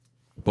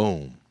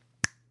Boom.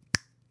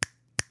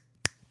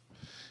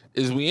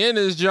 We in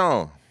this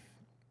John.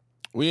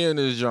 We in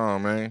this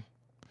John, man.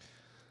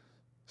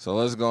 So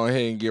let's go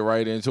ahead and get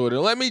right into it.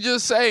 And let me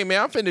just say,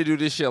 man, I'm finna do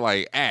this shit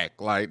like act.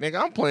 Like,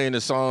 nigga, I'm playing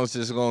the songs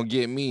that's gonna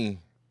get me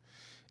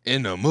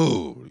in the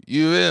mood.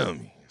 You feel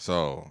me?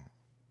 So,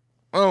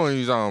 I don't know what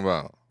you talking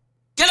about.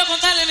 Quiero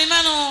contarle, mi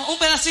hermano, un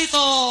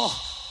pedacito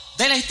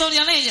de la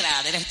historia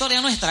negra, de la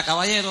historia nuestra,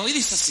 caballero. Y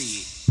dice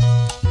así.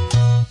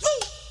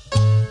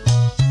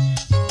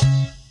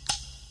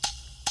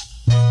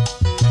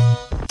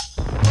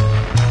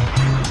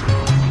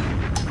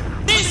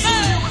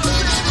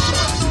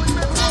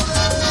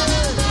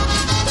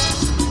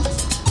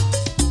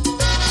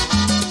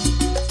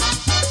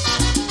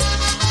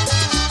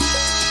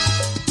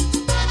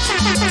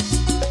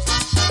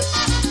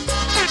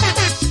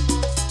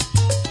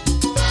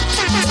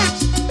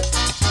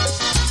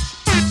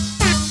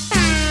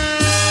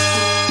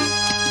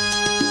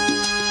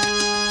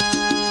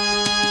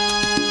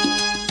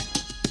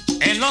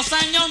 Los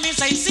años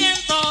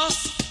 1600,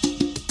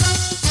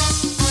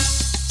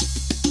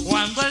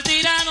 cuando el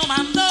tirano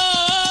mandó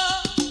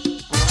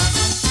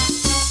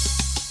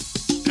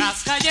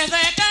las calles de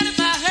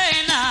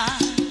Cartagena,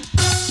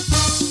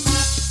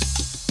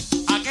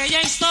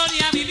 aquella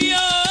historia vivió.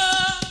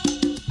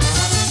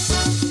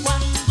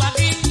 Cuando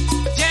aquí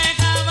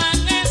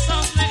llegaban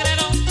esos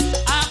negreros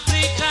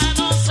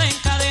africanos en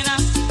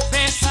cadenas,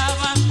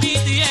 besaban mi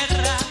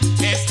tierra,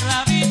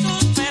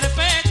 esclavitud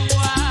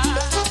perpetua.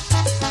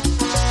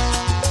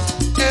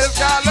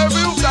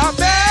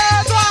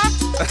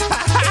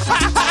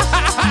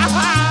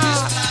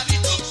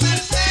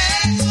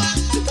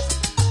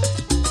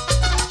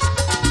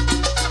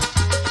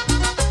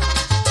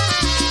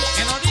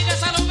 Que lo diga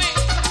Salomé.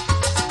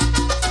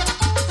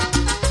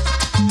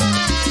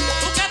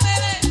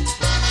 Búscatele.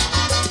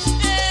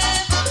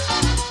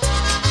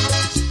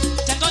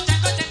 Chango,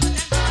 chango, chango,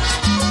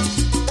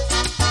 chango.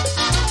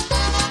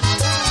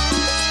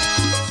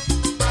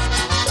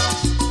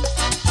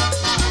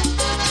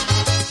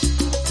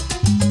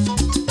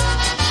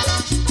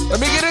 Let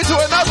me get into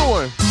another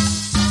one.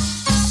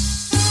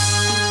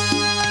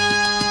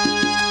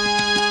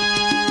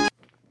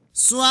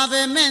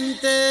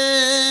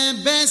 Suavemente,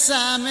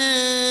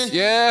 bésame.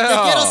 Yeah. Que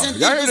quiero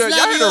sentir Y'all hear tus the-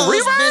 y'all hear the labios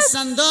reverb?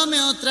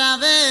 besándome otra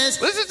vez.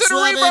 Listen to the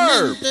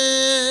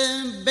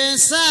Suavemente,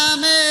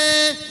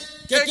 bésame.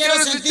 Que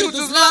quiero sentir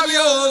tus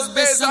labios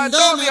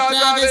besándome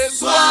otra vez.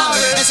 Suave,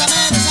 bésame,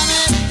 bésame.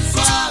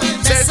 Suave,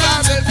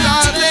 bésame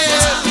otra vez.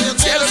 Yo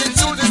quiero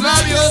sentir tus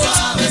labios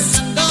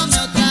besándome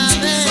otra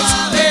vez.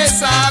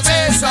 Besa,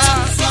 besa,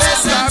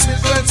 besa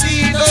mis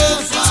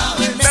besitos.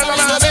 Besa,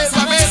 besa,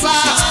 besa, besa.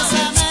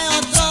 Bésame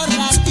otro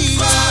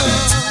ratito.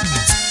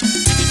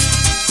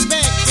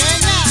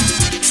 Pequeña,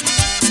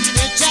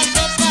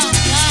 échate pa'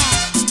 acá.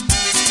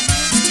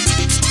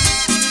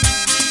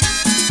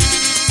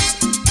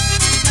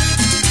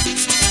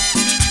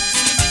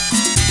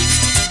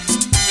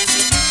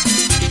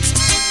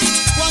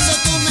 Cuando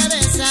tú me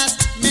besas,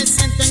 me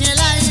siento en el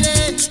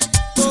aire.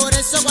 Por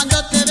eso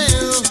cuando te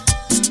veo,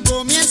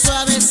 comienzo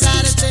a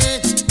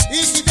besarte.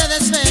 Y si te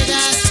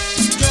despegas,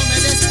 yo me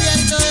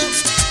despierto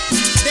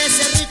de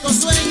ese rico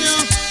sueño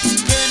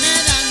que me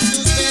dan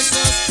tus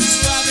besos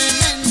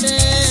suavemente.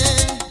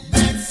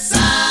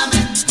 Bésame,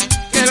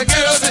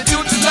 Quiero sentir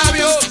tus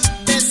labios.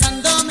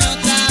 besándome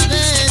otra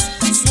vez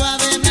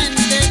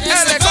suavemente.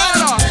 Ese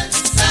coro.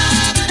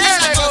 Bésame,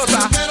 Ese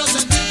cosa. quiero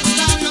sentir tus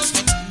labios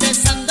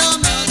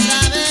besándome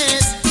otra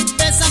vez.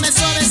 Bésame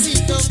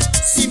suavecito,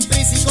 sin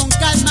prisa y con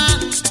calma.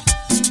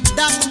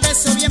 Dame un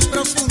beso bien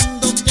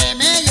profundo que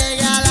me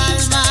llegue al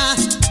alma.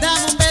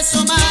 Dame un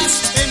beso más,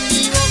 en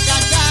mi boca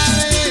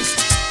cabe.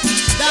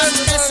 Dame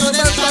un beso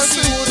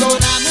despacito,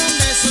 dame un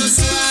beso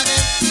suave,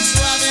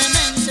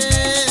 suavemente.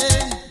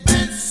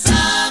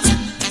 Bésame,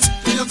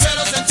 que yo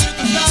quiero sentir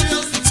tus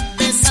labios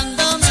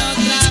besándome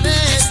otra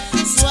vez,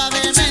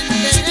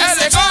 suavemente.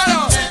 Ese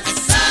coro.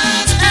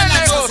 Bésame,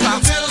 Ese cosa.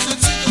 yo quiero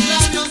sentir tus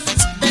labios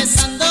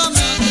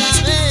besándome otra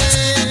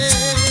vez.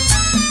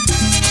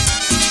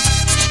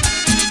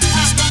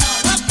 Hasta no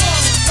loco.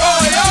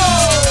 Oh, yo.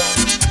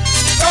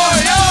 Oh,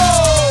 yo.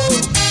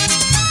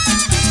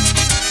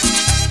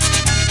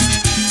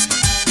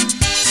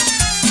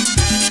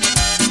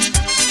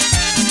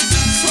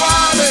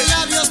 Suave. Los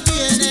labios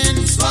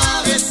tienen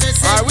suave ese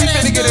All right, we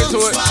finna get into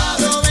it.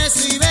 Yo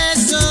beso y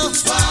beso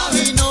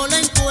suave y no lo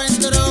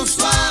encuentro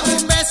suave.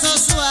 Un beso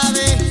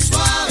suave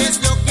suave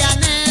es lo que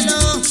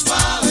anhelo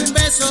suave. Un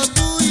beso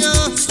tuyo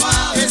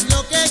suave es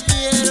lo que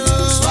quiero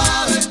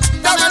suave.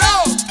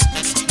 Dámelo.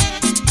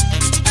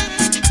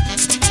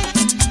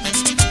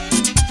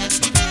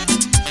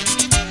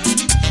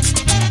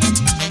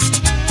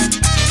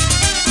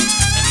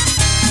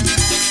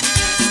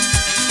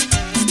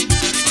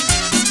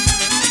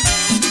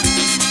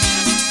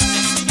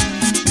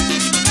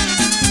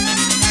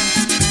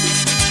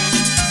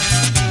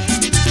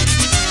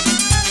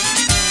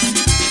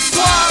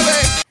 Suave.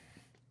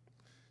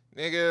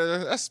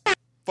 Nigga, that's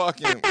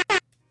fucking.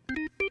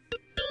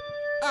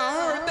 I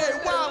heard they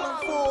wildin'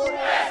 for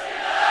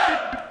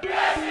it.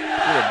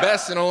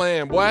 Best in the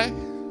land, boy.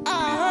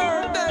 I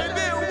heard they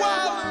been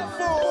wildin'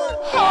 for it.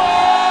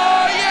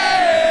 Oh,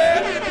 yeah!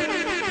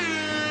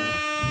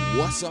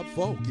 What's up,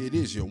 folk? It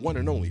is your one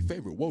and only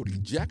favorite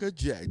Wody, Jacka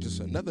Jack. Just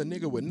another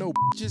nigga with no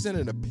bitches and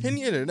an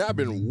opinion, and I've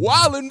been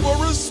wildin'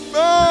 for respect.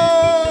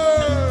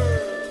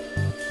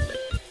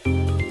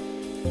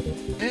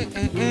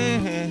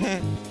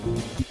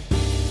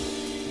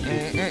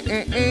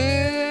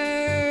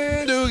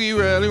 Doogie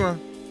really run.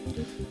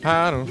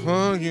 How the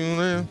fuck you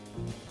live?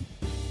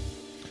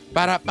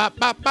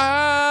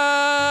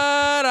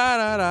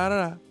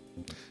 Ba-da-ba-ba-ba-da-da-da-da.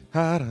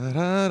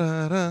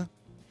 Ha-da-da-da-da.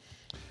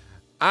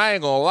 I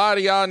ain't gonna lie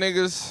to y'all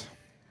niggas.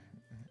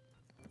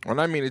 When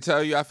I mean to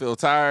tell you I feel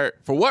tired.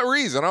 For what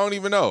reason? I don't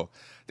even know.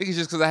 I think it's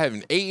just because I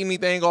haven't ate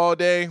anything all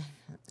day.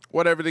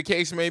 Whatever the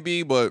case may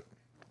be, but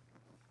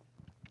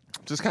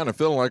just kind of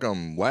feeling like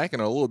I'm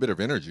lacking a little bit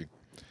of energy.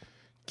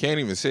 Can't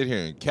even sit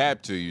here and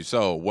cap to you.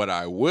 So what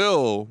I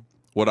will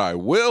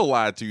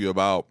lie to you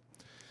about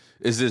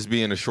is this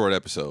being a short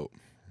episode.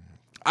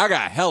 I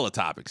got hella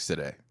topics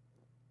today.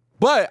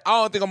 But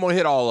I don't think I'm going to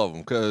hit all of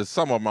them because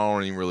some of them I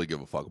don't even really give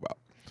a fuck about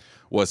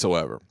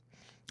whatsoever.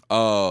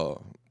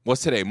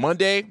 What's today?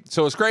 Monday?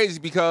 So it's crazy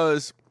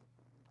because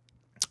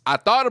I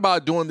thought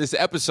about doing this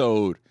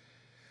episode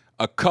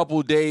a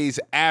couple days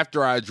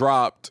after I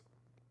dropped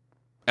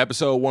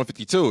episode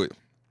 152.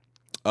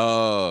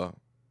 For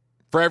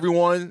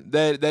everyone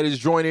that is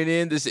joining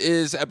in, this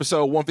is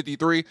episode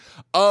 153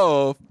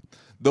 of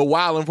the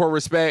Wildin' for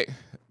Respect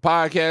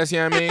podcast, you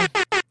know what I mean?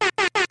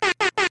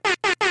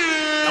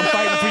 I'm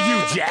fighting for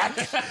you, Jack.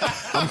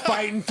 I'm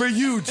fighting for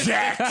you,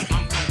 Jack. I'm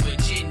from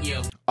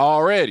Virginia.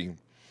 Already.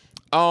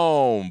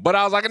 But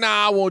I was like,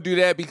 nah, I won't do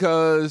that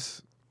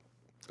because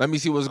let me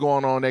see what's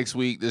going on next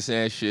week, this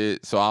and that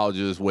shit. So I'll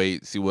just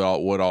wait, see what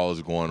all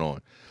is going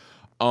on.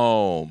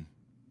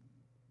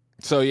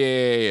 So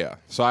yeah.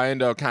 So I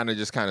end up kind of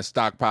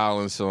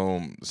stockpiling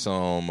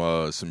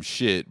some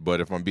shit. But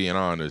if I'm being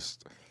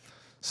honest,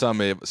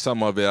 some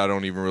of it I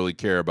don't even really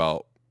care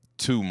about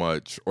too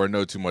much or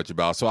know too much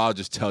about. So I'll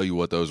just tell you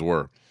what those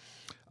were.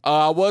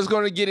 I was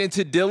going to get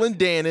into Dillon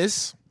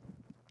Danis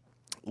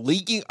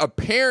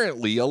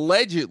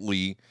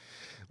allegedly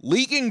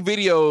leaking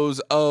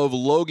videos of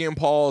Logan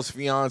Paul's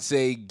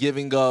fiance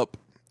giving up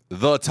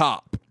the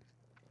top.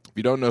 If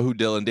you don't know who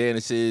Dillon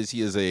Danis is,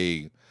 he is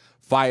a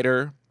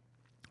fighter.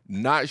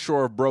 Not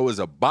sure if bro is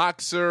a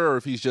boxer or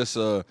if he's just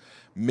a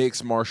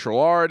mixed martial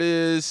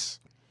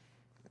artist.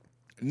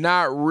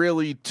 Not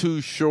really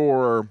too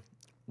sure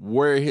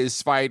where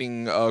his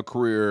fighting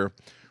career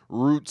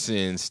roots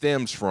in,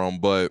 stems from,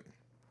 but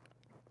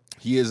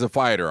he is a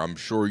fighter. I'm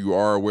sure you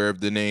are aware of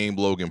the name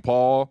Logan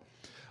Paul.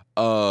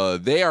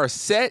 They are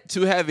set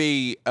to have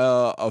a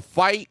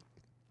fight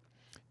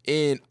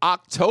in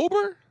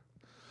October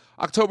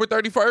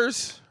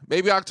 31st,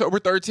 maybe October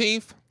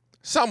 13th,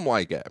 something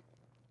like that.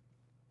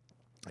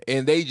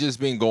 And they just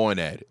been going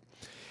at it.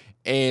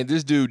 And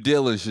this dude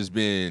Dillon's just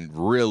been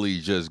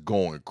really just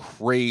going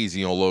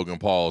crazy on Logan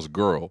Paul's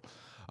girl.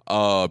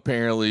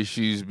 Apparently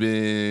she's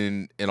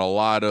been in a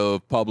lot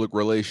of public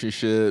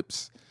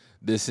relationships,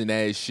 this and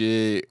that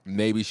shit.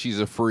 Maybe she's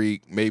a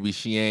freak, maybe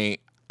she ain't.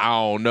 I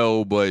don't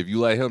know, but if you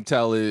let him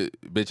tell it,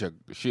 bitch,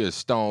 she a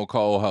stone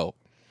cold hoe.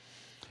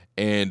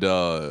 And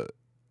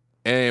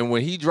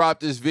when he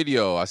dropped this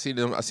video, I seen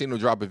him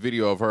drop a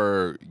video of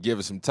her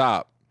giving some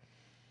top.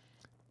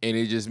 And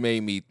it just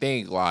made me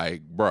think,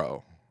 like,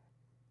 bro,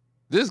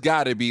 this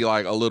got to be,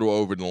 like, a little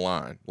over the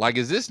line. Like,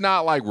 is this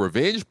not, like,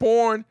 revenge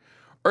porn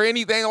or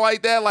anything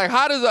like that? Like,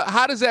 how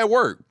does that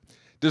work?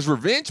 Does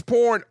revenge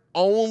porn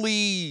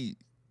is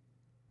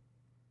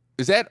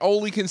that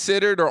only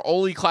considered or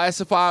only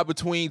classified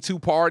between two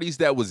parties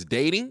that was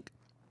dating?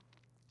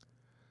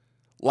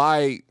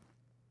 Like,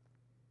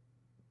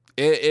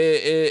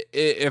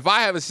 if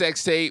I have a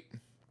sex tape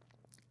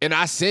and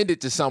I send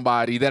it to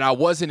somebody that I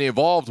wasn't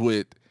involved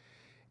with,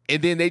 and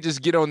then they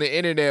just get on the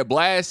internet,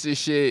 blast this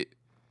shit,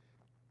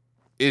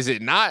 is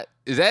that not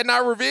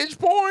revenge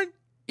porn?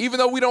 Even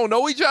though we don't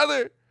know each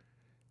other?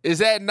 Is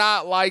that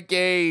not like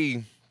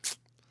an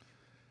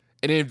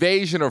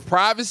invasion of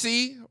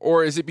privacy?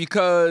 Or is it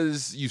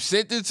because you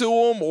sent it to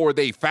them or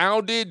they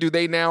found it? Do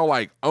they now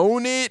like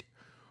own it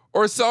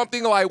or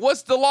something? Like,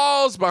 what's the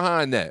laws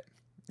behind that?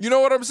 You know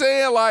what I'm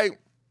saying? Like,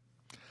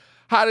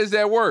 how does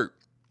that work?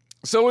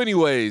 So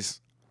anyways,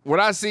 when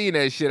I seen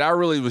that shit, I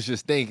really was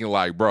just thinking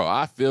like, bro,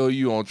 I feel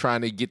you on trying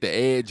to get the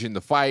edge in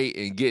the fight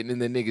and getting in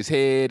the nigga's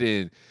head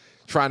and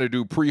trying to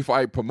do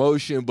pre-fight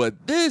promotion,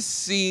 but this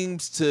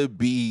seems to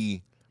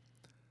be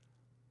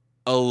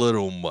a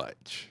little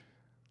much.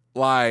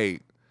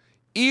 Like,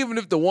 even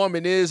if the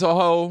woman is a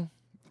hoe,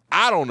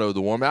 I don't know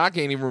the woman. I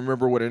can't even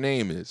remember what her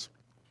name is.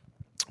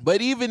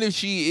 But even if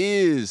she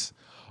is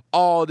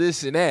all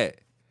this and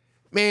that,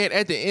 man,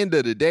 at the end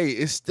of the day,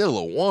 it's still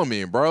a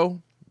woman,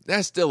 bro.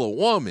 That's still a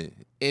woman.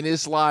 And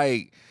it's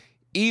like,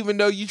 even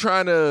though you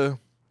trying to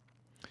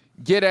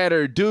get at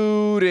her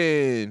dude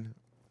and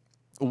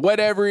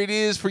whatever it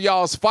is for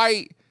y'all's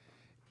fight,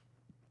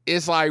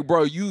 it's like,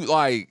 bro, you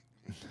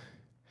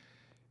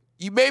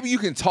maybe you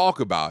can talk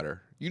about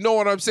her. You know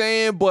what I'm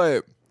saying?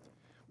 But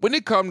when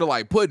it come to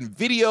like putting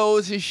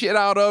videos and shit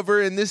out of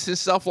her and this and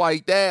stuff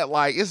like that,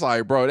 like it's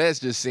like, bro, that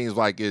just seems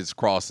like it's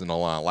crossing the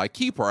line. Like,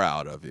 keep her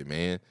out of it,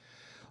 man.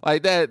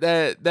 Like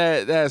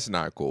that's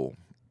not cool.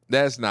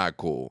 That's not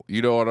cool.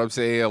 You know what I'm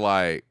saying?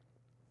 Like,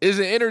 is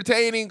it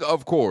entertaining?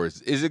 Of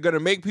course. Is it gonna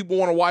make people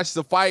want to watch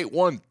the fight?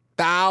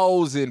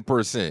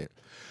 1,000%.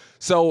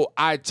 So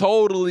I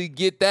totally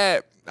get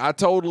that. I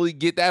totally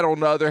get that on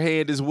the other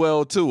hand as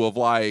well too. Of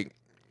like,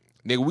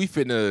 nigga, we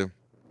finna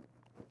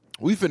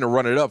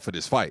run it up for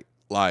this fight.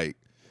 Like,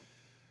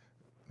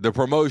 the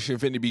promotion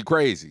finna be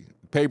crazy.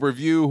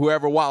 Pay-per-view,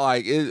 whoever, we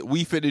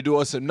finna do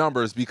us some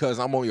numbers because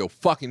I'm on your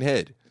fucking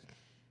head.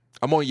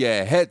 I'm on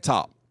your head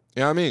top.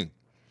 You know what I mean?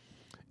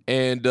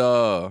 And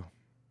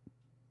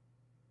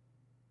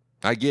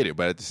I get it,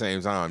 but at the same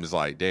time, it's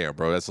like, damn,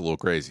 bro, that's a little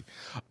crazy.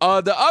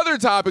 The other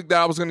topic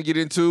that I was gonna get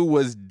into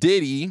was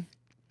Diddy.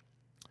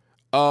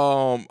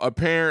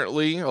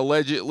 Apparently,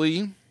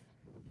 allegedly,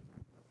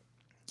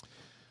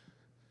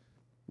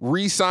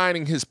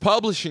 re-signing his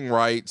publishing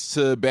rights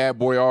to Bad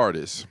Boy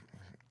artists.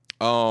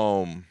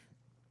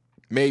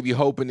 Maybe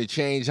hoping to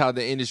change how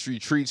the industry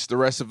treats the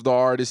rest of the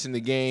artists in the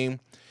game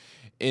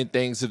and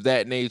things of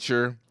that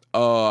nature.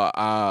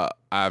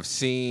 I've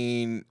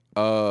seen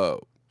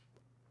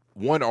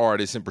one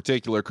artist in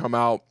particular come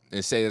out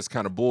and say that's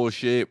kind of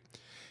bullshit.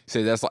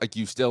 Say that's like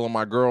you stealing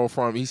my girl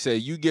from. He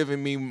said, you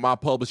giving me my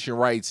publishing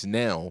rights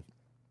now,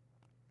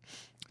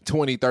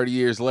 20, 30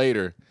 years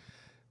later.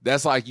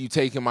 That's like you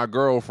taking my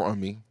girl from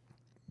me,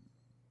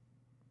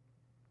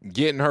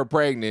 getting her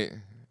pregnant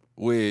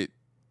with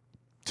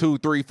 2,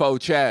 3, 4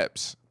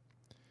 chaps,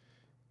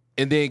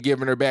 and then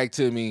giving her back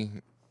to me,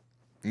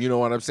 you know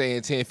what I'm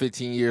saying, 10,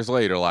 15 years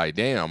later. Like,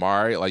 damn,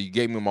 all right, like you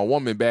gave me my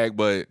woman back,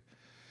 but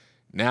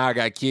now I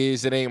got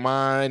kids that ain't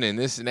mine and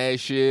this and that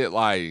shit.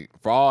 Like,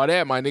 for all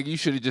that, my nigga, you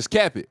should have just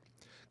kept it.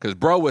 Because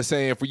bro was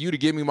saying for you to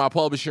give me my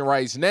publishing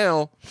rights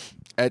now,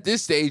 at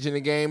this stage in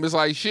the game, it's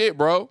like, shit,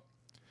 bro.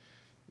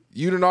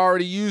 You done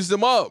already used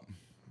them up.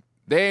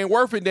 They ain't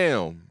worth it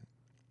damn.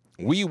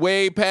 We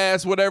way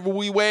past whatever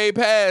we way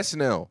past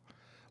now.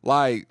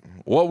 Like,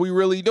 what we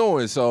really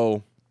doing?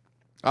 So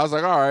I was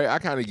like, all right, I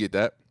kind of get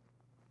that.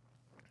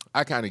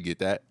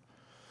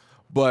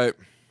 But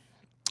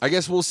I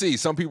guess we'll see.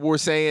 Some people were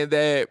saying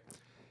that,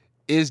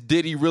 is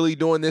Diddy really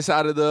doing this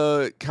out of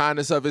the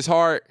kindness of his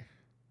heart?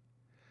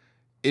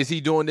 Is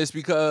he doing this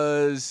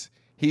because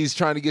he's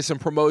trying to get some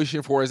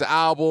promotion for his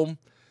album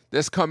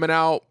that's coming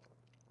out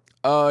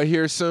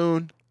here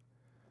soon?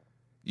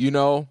 You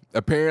know,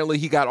 apparently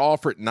he got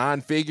offered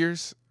 9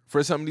 figures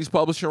for some of these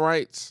publishing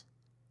rights,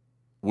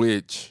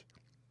 which,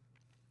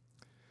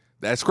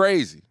 that's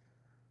crazy.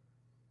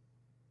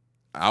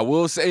 I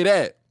will say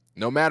that.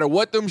 No matter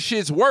what them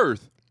shit's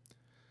worth,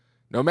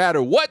 no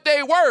matter what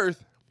they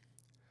worth,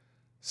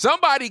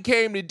 somebody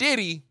came to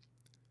Diddy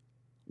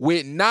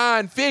with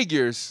 9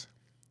 figures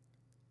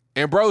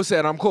and bro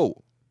said, I'm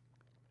cool.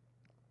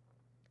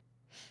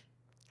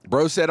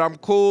 Bro said, I'm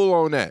cool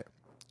on that.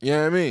 You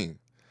know what I mean?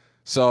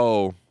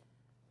 So,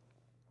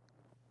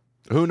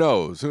 who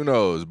knows?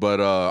 But,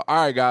 all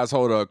right, guys,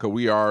 hold up,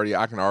 because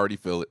I can already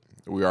feel it.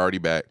 We already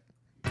back.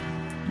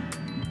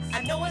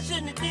 I know I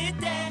shouldn't have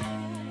did that.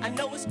 I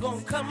know it's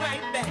gonna come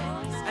right back.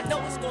 I know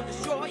it's gonna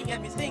destroy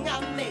everything I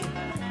made.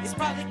 It's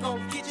probably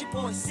gonna get your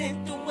boy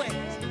sent away.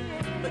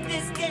 But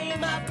this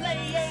game I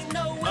play ain't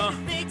no way to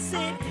fix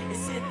it.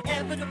 It's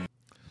inevitable.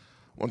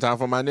 One time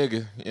for my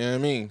nigga. You know what I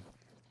mean?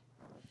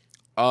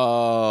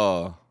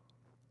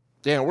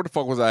 Damn, where the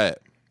fuck was I at?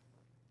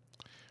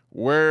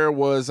 Where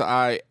was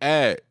I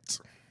at?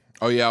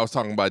 Oh, yeah, I was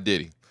talking about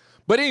Diddy.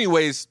 But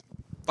anyways,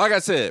 like I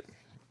said,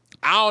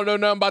 I don't know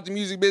nothing about the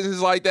music business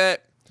like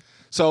that.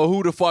 So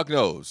who the fuck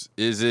knows?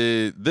 Is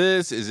it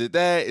this? Is it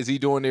that? Is he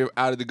doing it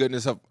out of the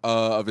goodness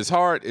of his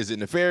heart? Is it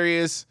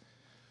nefarious?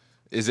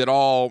 Is it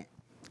all?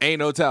 Ain't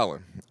no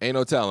telling.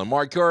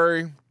 Mark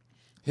Curry,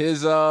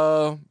 his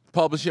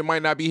publishing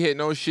might not be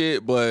hitting on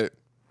shit, but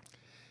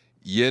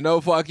you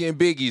know fucking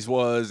Biggie's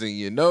was, and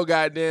you know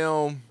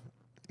goddamn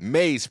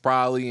Mace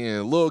probably,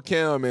 and Lil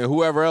Kim and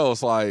whoever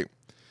else, like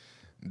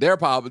their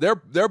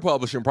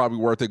publishing probably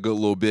worth a good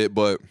little bit.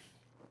 But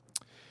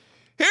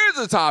here's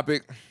a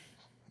topic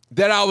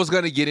that I was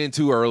going to get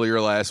into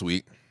earlier last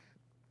week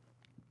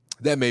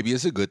that maybe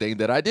it's a good thing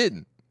that I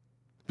didn't,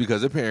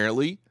 because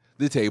apparently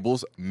the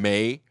tables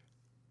may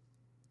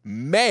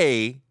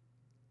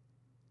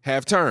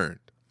have turned.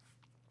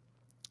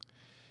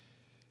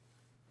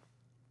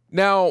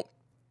 Now,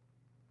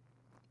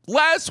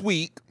 last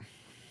week,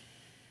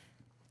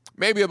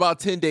 maybe about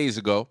 10 days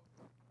ago,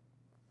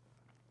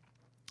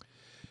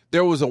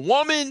 there was a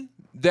woman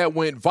that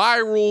went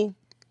viral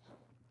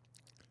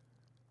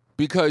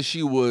because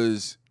she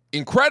was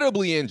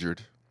incredibly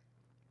injured,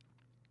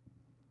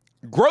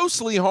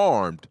 grossly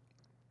harmed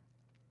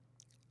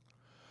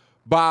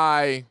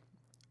by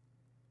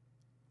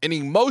an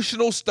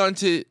emotional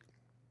stunted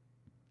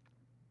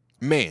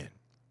man.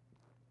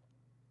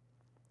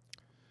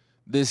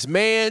 This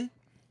man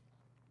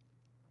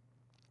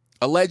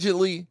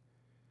allegedly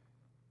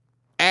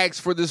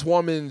asked for this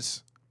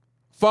woman's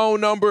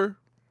phone number,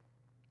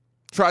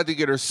 tried to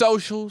get her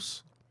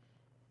socials,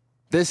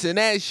 this and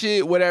that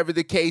shit, whatever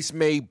the case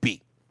may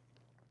be.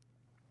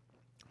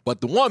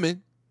 But the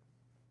woman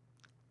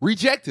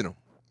rejected him.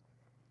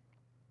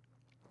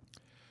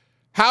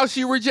 How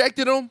she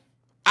rejected him,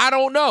 I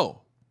don't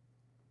know.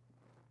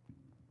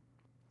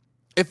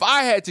 If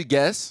I had to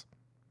guess,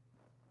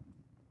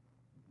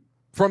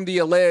 from the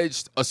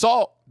alleged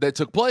assault that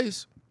took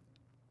place,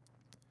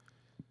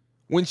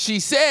 when she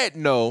said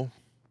no,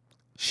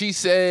 she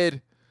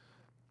said,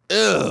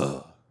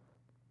 ugh,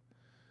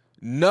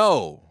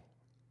 no,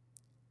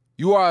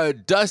 you are a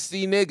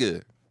dusty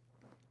nigga.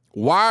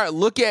 Why?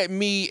 Look at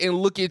me and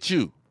look at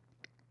you.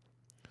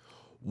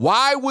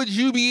 Why would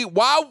you be,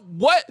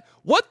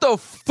 what the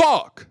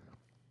fuck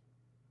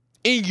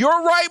in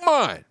your right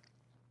mind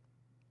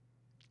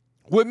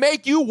would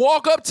make you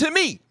walk up to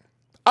me,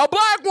 a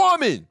black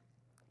woman?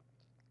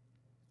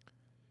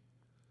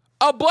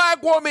 A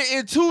black woman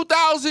in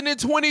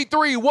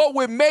 2023, what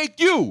would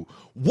make you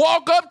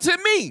walk up to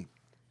me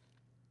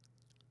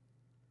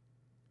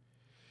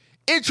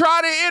and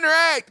try to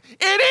interact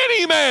in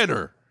any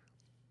manner?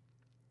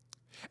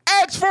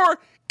 Ask for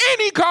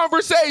any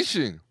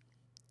conversation.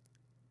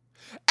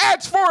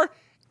 Ask for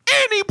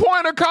any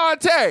point of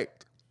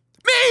contact.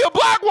 Me, a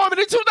black woman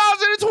in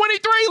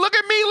 2023, look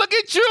at me, look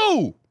at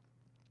you.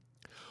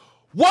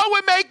 What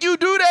would make you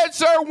do that,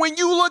 sir, when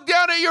you look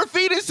down at your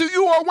feet and see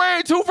you are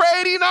wearing 2 for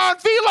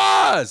 $89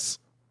 Filas?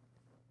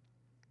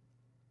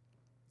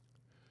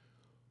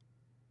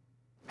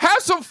 Have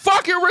some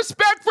fucking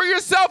respect for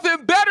yourself,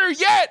 and better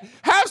yet,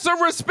 have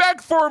some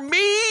respect for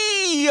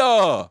me.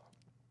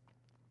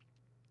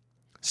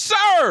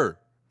 Sir,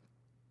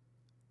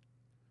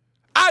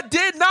 I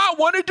did not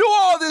want to do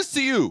all this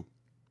to you.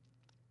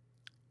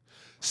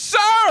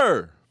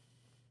 Sir,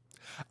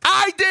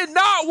 I did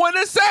not want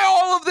to say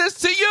all of this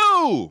to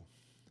you.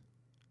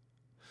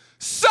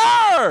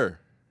 Sir,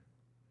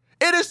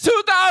 it is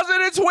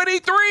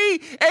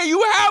 2023 and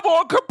you have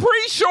on capri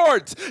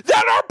shorts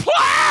that are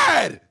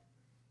plaid.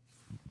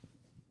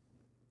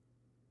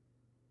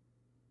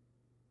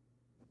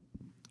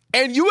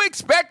 And you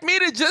expect me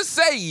to just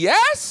say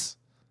yes?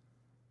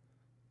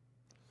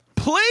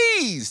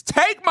 Please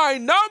take my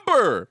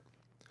number.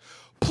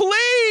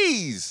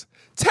 Please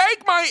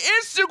take my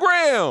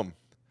Instagram.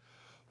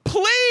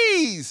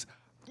 Please,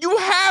 you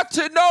have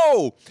to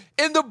know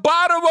in the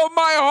bottom of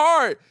my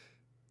heart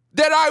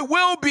that I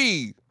will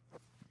be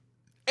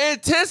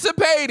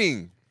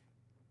anticipating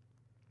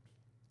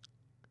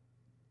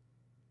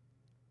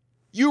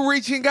you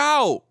reaching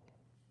out.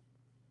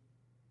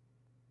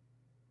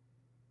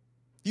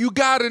 You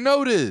gotta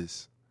know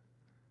this.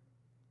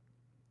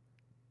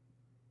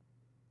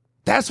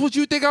 That's what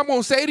you think I'm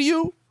gonna say to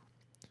you?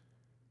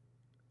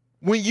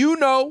 When you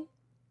know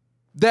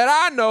that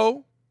I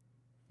know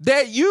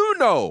that you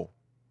know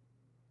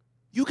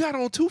you got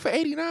on 2 for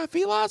 $89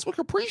 Filas with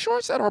capri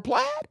shorts that are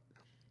plaid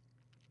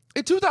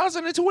in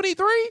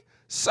 2023?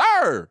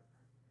 Sir,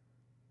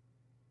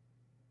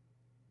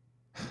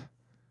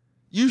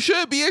 you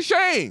should be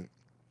ashamed.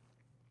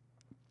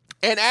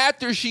 And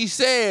after she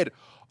said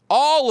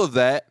all of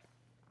that,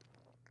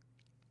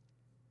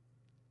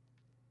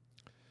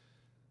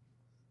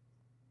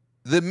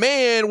 the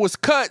man was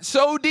cut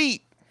so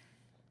deep,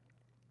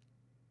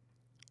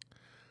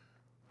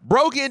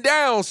 broken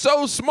down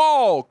so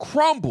small,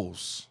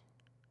 crumbles.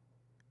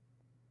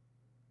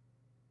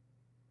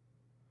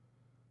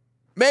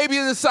 Maybe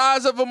the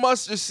size of a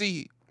mustard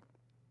seed.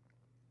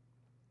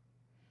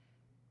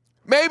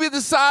 Maybe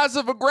the size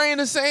of a grain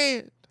of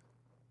sand.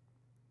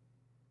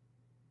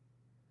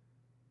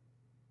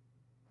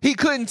 He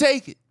couldn't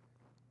take it.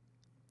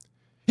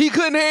 He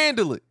couldn't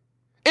handle it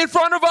in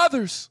front of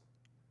others.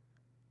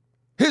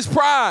 His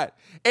pride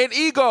and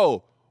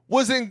ego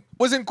was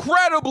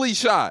incredibly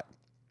shot.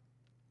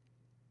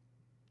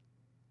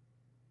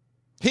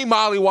 He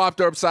mollywopped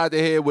her upside the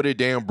head with a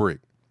damn brick.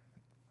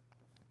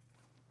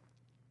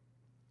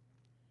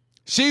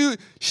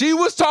 She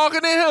was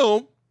talking to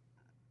him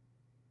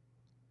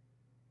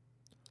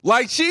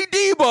like she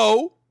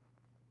Debo.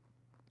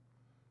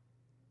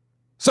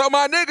 So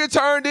my nigga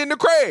turned into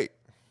Craig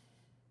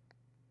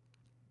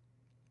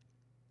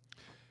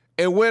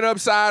and went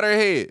upside her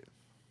head.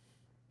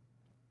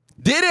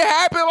 Did it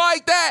happen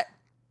like that?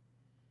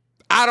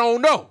 I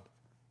don't know.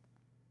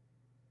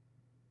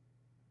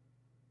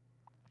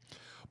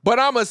 But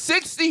I'm a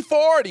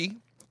 60-40.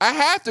 I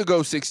have to go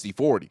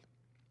 60-40.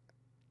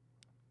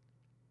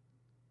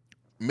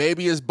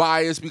 Maybe it's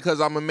biased because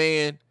I'm a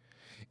man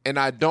and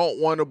I don't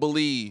want to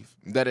believe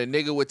that a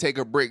nigga would take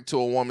a brick to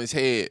a woman's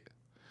head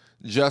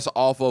just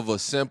off of a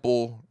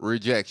simple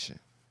rejection.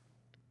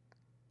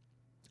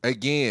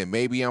 Again,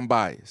 maybe I'm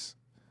biased.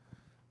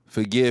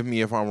 Forgive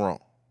me if I'm wrong.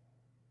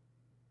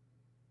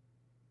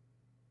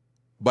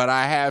 But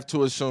I have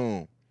to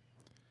assume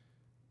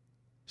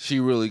she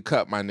really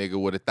cut my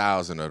nigga with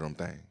 1,000 of them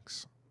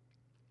things.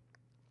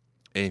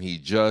 And he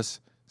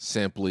just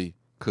simply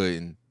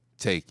couldn't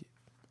take it.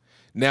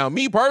 Now,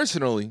 me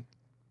personally,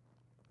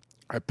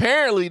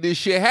 Apparently, this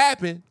shit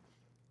happened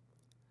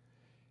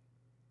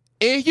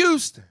in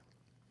Houston.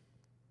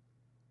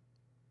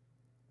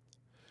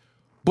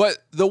 But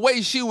the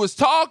way she was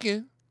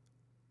talking,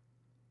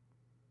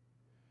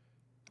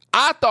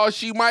 I thought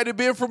she might have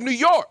been from New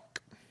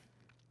York.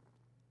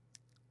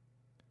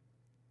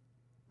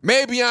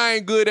 Maybe I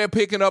ain't good at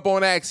picking up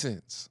on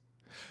accents.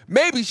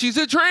 Maybe she's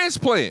a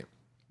transplant.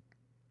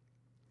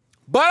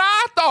 But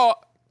I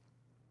thought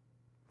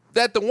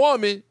that the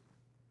woman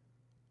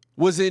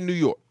was in New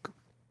York,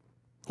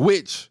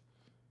 which,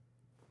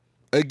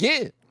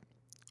 again,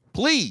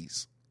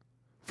 please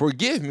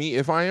forgive me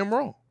if I am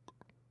wrong.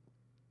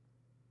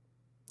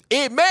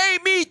 It made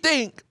me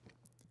think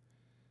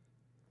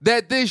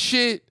that this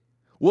shit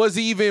was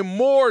even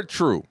more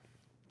true,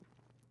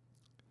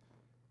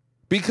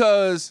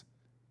 because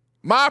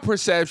my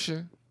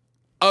perception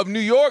of New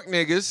York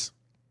niggas,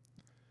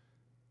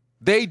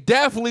 they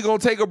definitely gonna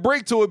take a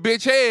brick to a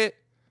bitch head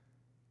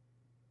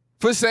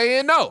for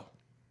saying no.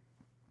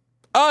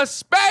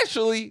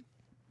 Especially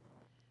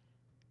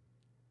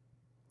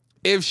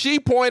if she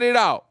pointed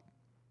out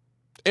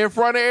in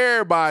front of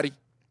everybody,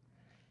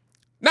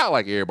 not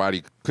like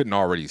everybody couldn't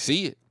already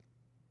see it,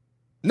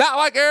 not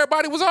like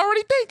everybody was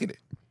already thinking it,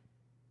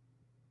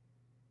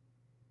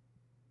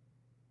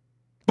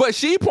 but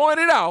she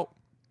pointed out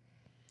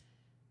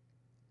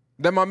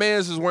that my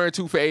man's was wearing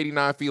 2 for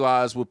 $89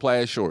 felines with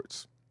plaid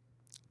shorts.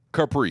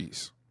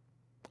 Capris.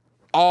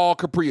 All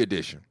Capri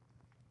edition.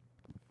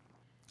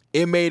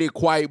 It made it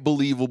quite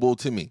believable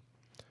to me.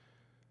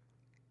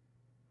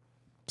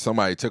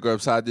 Somebody took her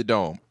upside the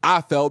dome. I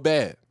felt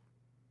bad.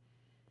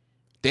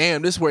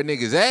 Damn, this where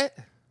niggas at?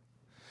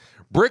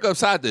 Brick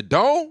upside the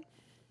dome?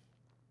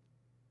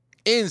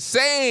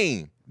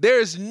 Insane.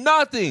 There's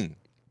nothing.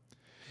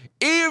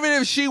 Even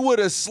if she would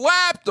have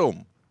slapped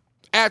him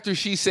after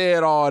she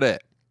said all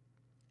that.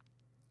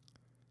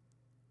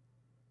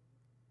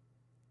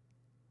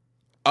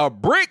 A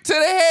brick to the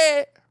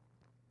head,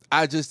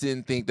 I just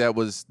didn't think that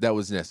was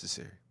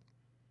necessary.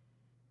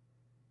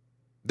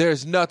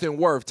 There's nothing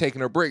worth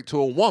taking a brick to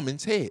a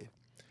woman's head.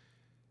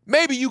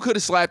 Maybe you could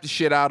have slapped the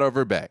shit out of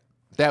her back.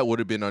 That would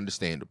have been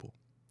understandable.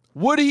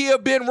 Would he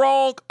have been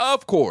wrong?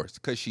 Of course,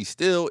 because she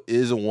still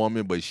is a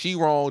woman, but she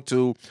wrong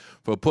too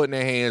for putting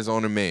her hands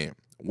on a man.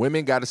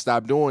 Women got to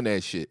stop doing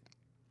that shit.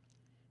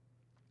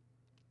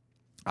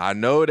 I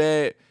know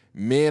that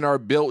men are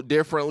built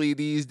differently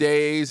these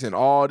days and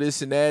all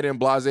this and that and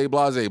blase,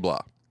 blase,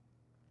 blah.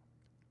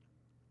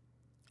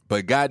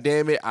 But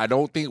goddamn it, I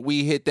don't think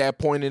we hit that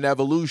point in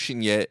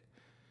evolution yet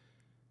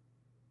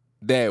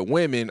that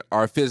women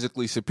are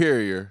physically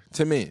superior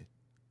to men,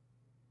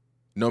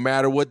 no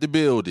matter what the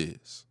build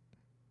is.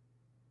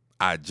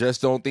 I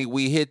just don't think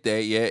we hit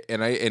that yet,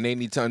 and they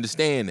need to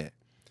understand that.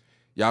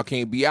 Y'all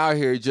can't be out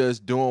here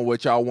just doing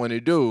what y'all want to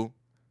do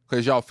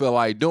because y'all feel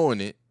like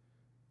doing it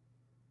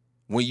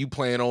when you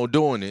plan on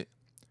doing it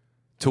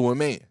to a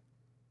man.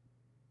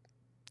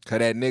 Because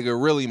that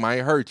nigga really might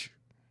hurt you.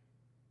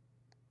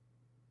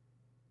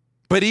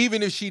 But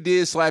even if she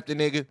did slap the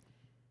nigga,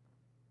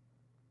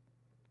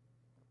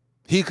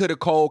 he could have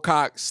cold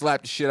cocked,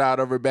 slapped the shit out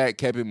of her back,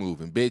 kept it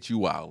moving. Bitch, you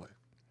wildin'.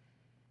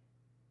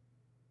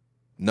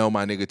 No,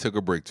 my nigga took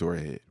a brick to her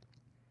head.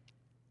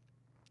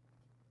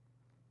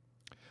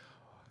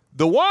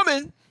 The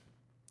woman,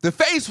 the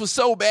face was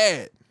so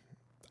bad.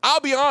 I'll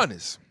be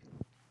honest.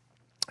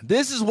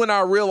 This is when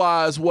I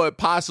realized what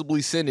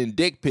possibly sending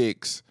dick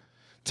pics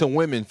to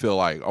women feel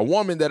like. A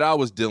woman that I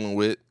was dealing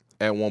with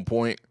at one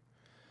point,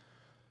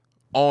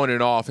 on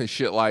and off and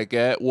shit like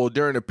that. Well,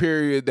 during the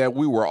period that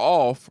we were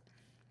off,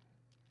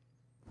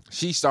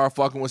 she started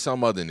fucking with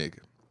some other nigga.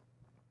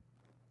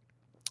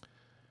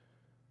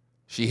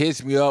 She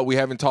hits me up. We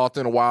haven't talked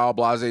in a while,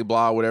 blase,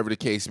 blah, whatever the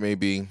case may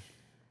be.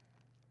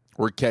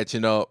 We're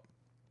catching up.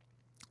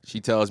 She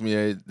tells me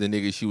that the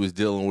nigga she was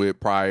dealing with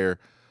prior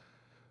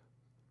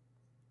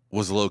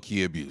was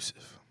low-key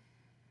abusive.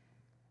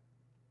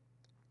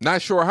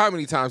 Not sure how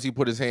many times he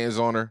put his hands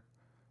on her,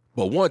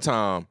 but one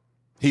time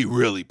he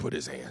really put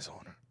his hands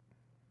on her.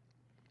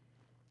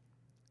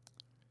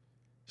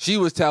 She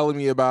was telling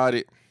me about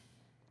it.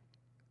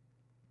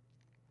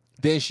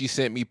 Then she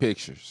sent me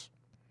pictures.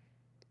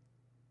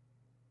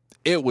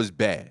 It was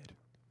bad.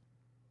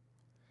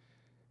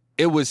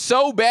 It was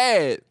so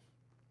bad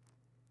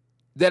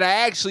that I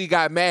actually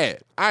got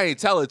mad. I ain't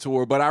tell it to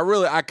her, but I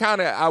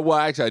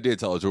did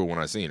tell it to her when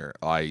I seen her.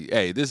 Like,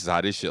 hey, this is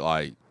how this shit,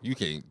 like, you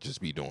can't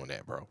just be doing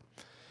that, bro.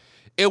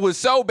 It was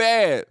so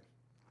bad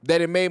that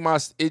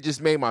it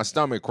just made my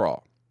stomach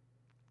crawl.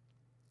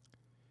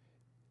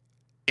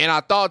 And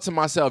I thought to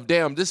myself,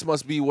 damn, this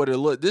must be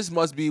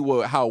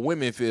how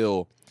women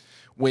feel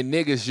when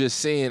niggas just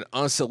send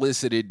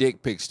unsolicited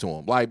dick pics to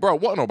them. Like, bro,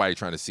 wasn't nobody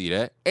trying to see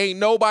that.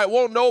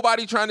 Won't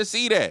nobody trying to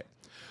see that.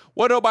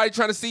 Wasn't nobody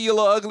trying to see your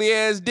little ugly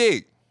ass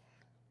dick.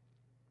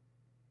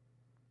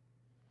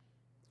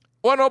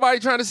 Wasn't nobody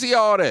trying to see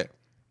all that.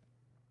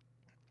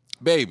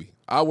 Baby,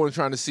 I wasn't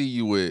trying to see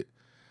you with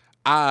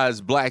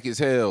eyes black as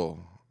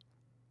hell,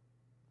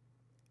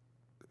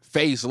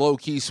 face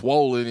low-key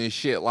swollen and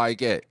shit like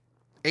that.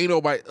 Ain't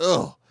nobody,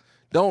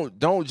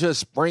 don't just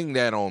spring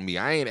that on me.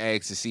 I ain't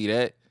asked to see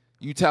that.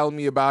 You telling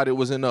me about it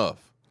was enough.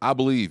 I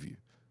believe you.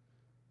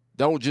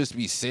 Don't just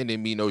be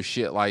sending me no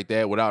shit like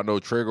that without no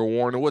trigger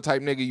warning. What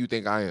type nigga you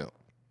think I am?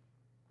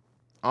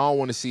 I don't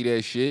want to see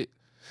that shit,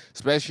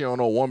 especially on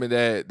a woman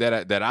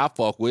that I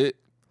fuck with.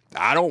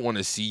 I don't want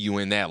to see you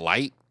in that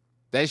light.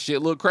 That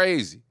shit look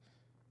crazy.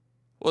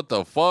 What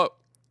the fuck?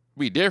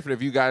 Be different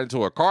if you got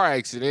into a car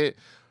accident,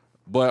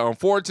 but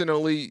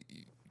unfortunately,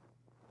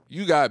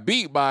 you got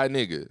beat by a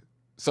nigga.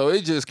 So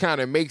it just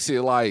kind of makes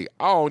it like,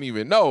 I don't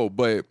even know,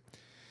 but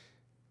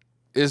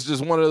it's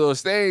just one of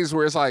those things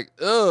where it's like,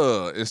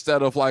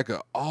 instead of like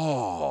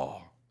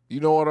you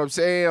know what I'm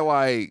saying?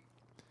 Like,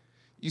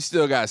 you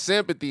still got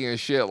sympathy and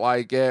shit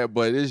like that,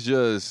 but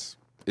it's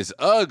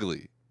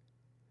ugly.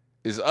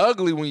 It's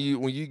ugly when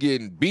you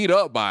getting beat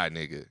up by a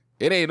nigga.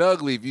 It ain't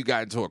ugly if you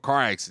got into a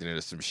car accident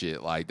or some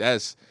shit. Like,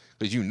 that's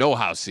because you know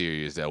how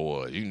serious that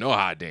was. You know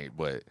how dangerous.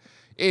 But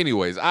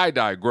anyways, I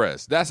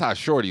digress. That's how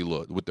Shorty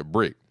looked with the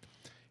brick.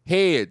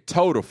 Head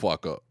toe the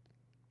fuck up.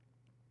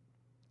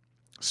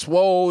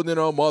 Swole than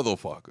a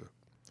motherfucker.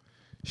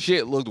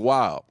 Shit looked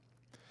wild.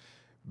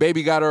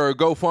 Baby got her a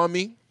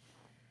GoFundMe.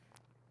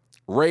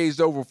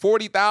 Raised over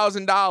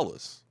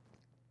 $40,000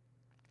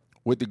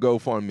 with the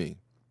GoFundMe.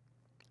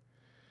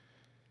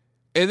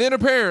 And then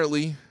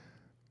apparently,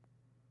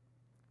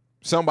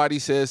 somebody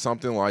says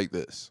something like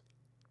this.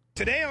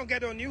 Today on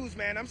Ghetto News,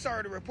 man, I'm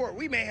sorry to report,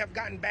 we may have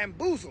gotten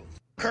bamboozled,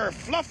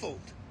 kerfluffled,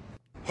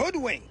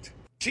 hoodwinked.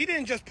 She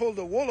didn't just pull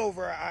the wool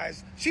over our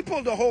eyes, she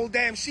pulled the whole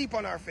damn sheep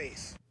on our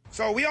face.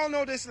 So we all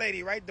know this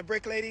lady, right? The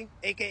brick lady,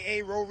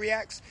 a.k.a. Roll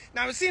Reacts.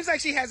 Now, it seems like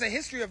she has a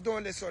history of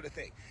doing this sort of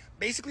thing.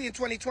 Basically, in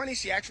 2020,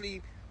 she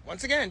actually,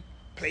 once again,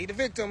 played the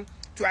victim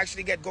to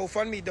actually get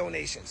GoFundMe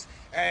donations.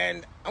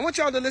 And I want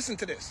y'all to listen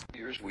to this.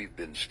 Years we've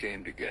been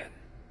scammed again.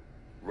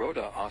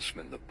 Rhoda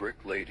Osman, the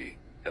brick lady,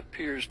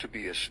 appears to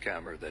be a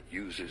scammer that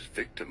uses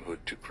victimhood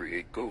to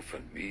create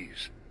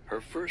GoFundMes. Her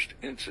first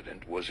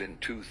incident was in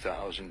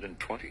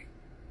 2020.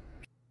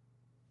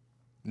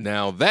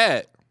 Now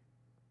that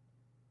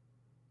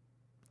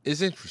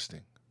is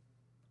interesting.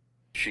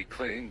 She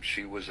claimed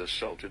she was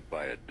assaulted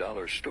by a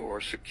dollar store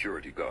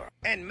security guard.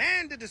 And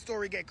man, did the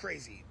story get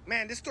crazy.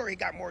 Man, this story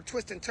got more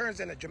twists and turns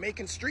than a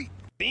Jamaican street.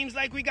 Seems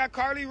like we got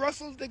Carly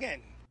Russelled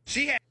again.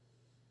 She had...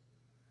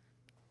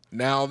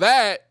 Now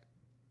that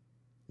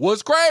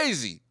was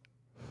crazy.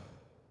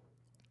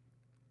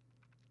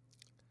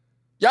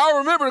 Y'all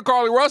remember the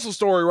Carly Russell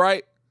story,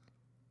 right?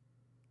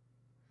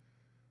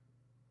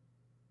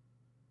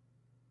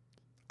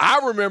 I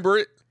remember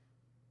it.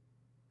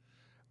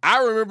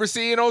 I remember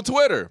seeing on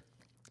Twitter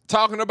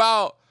talking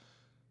about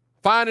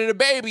finding a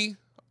baby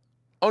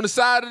on the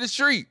side of the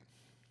street.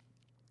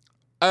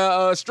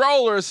 A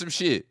stroller or some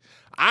shit.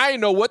 I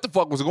didn't know what the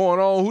fuck was going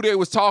on, who they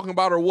was talking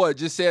about or what.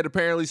 Just said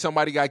apparently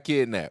somebody got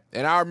kidnapped.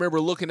 And I remember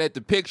looking at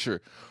the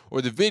picture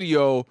or the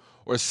video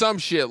or some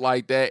shit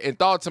like that and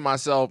thought to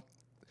myself,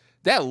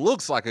 that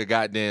looks like a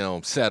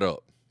goddamn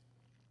setup.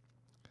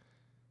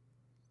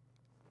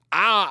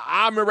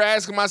 I remember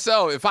asking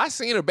myself, if I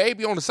seen a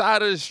baby on the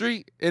side of the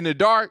street in the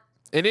dark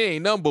and there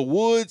ain't nothing but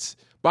woods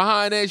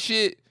behind that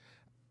shit,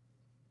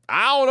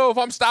 I don't know if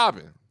I'm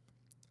stopping.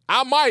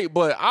 I might,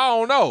 but I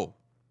don't know.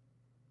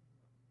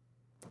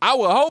 I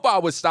would hope I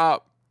would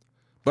stop,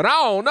 but I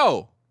don't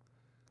know.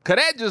 Cause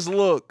that just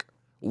look,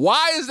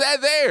 why is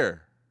that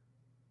there?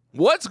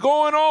 What's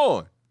going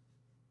on?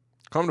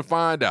 Come to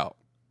find out.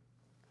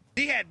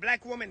 She had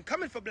black women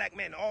coming for black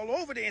men all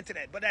over the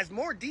internet, but as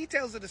more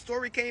details of the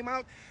story came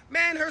out,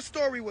 man, her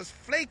story was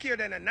flakier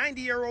than a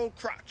 90-year-old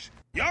crotch.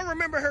 Y'all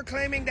remember her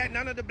claiming that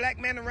none of the black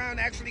men around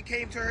actually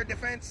came to her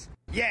defense?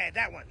 Yeah,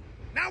 that one.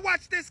 Now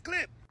watch this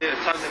clip. Yeah,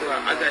 talking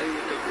about, I got hit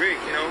with the brick,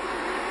 you know?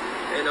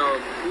 And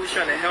we was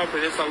trying to help her,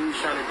 that's all we was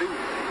trying to do.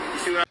 You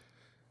see what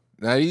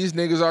Now these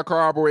niggas are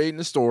corroborating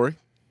the story.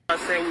 I'm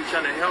saying? We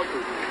trying to help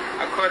her.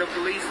 I called the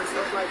police and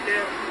stuff like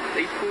that.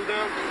 They pulled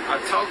them. I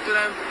talked to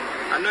them.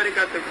 I know they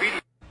got the video.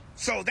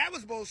 So that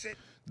was bullshit.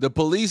 The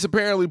police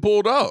apparently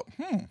pulled up.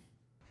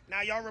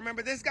 Now y'all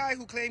remember this guy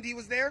who claimed he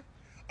was there?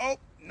 Oh,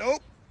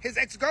 nope. His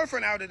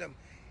ex-girlfriend outed him.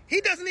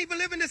 He doesn't even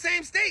live in the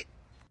same state.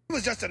 He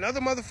was just another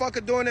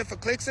motherfucker doing it for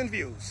clicks and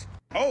views.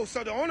 Oh,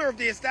 so the owner of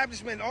the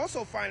establishment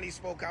also finally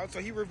spoke out, so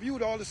he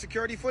reviewed all the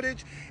security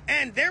footage,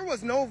 and there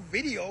was no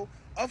video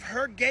of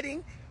her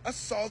getting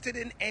assaulted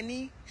in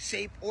any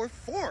shape or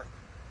form.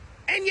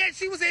 And yet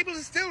she was able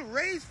to still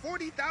raise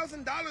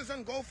 $40,000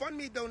 on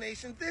GoFundMe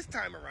donations this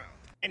time around.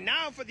 And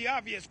now for the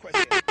obvious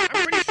question. I'm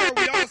pretty sure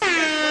we all see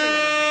that swelling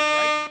on her face,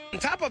 right? On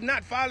top of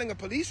not filing a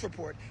police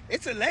report,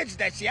 it's alleged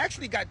that she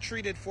actually got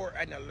treated for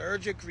an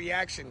allergic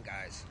reaction,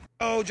 guys.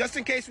 Oh, just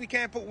in case we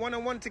can't put one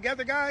and one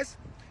together, guys,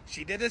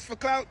 she did this for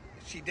clout,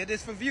 she did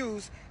this for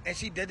views, and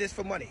she did this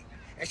for money.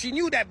 And she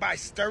knew that by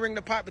stirring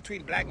the pot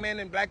between black men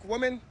and black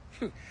women,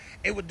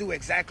 it would do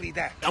exactly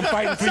that. I'm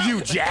fighting for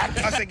you, Jack.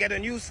 Us at Ghetto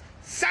News,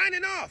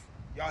 signing off.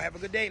 Y'all have a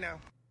good day now.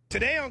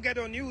 Today on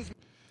Ghetto News.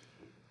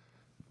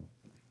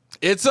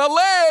 It's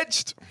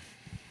alleged.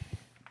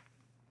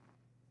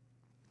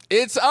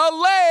 It's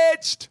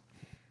alleged.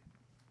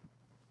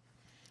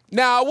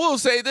 Now, I will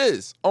say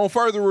this. On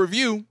further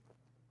review,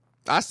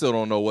 I still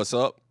don't know what's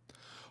up.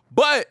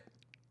 But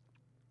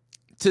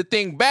to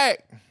think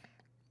back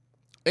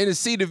and to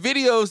see the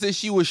videos that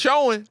she was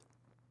showing,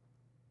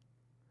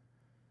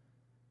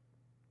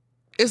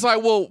 it's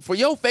like, well, for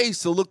your face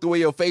to look the way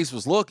your face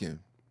was looking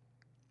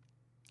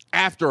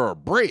after a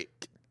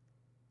brick,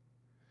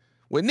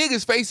 when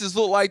niggas' faces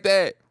look like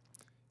that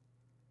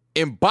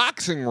in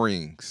boxing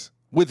rings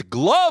with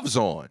gloves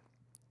on,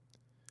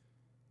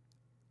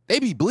 they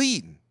be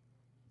bleeding.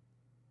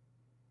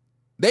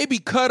 They be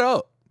cut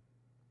up.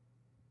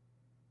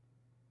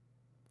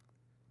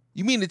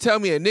 You mean to tell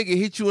me a nigga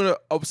hit you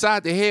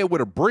upside the head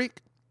with a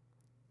brick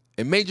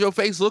and made your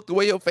face look the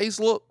way your face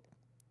look?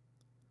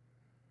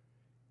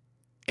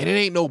 And it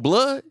ain't no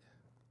blood?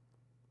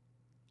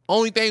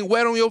 Only thing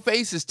wet on your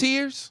face is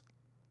tears?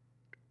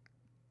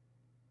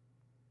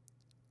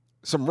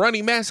 Some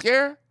runny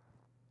mascara?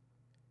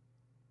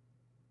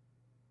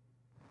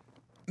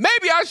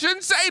 Maybe I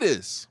shouldn't say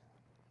this.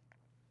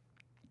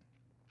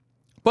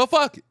 But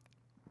fuck it.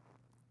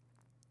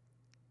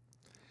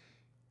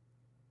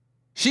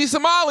 She's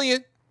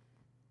Somalian.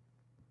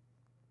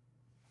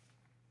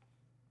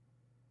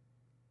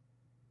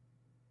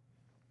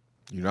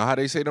 You know how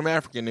they say them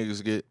African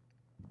niggas get.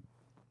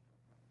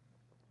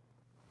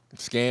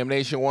 Scam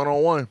Nation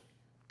 101.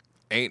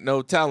 Ain't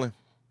no telling.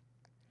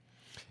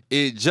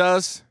 It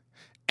just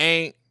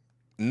ain't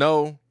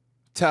no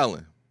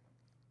telling.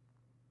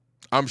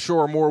 I'm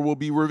sure more will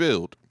be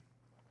revealed.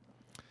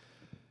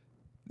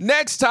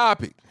 Next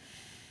topic.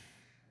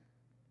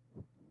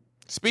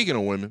 Speaking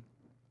of women,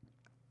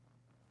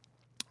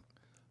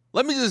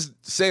 let me just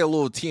say a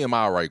little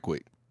TMI right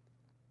quick.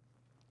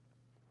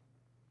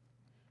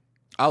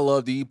 I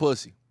love to eat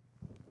pussy.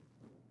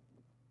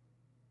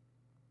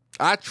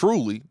 I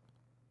truly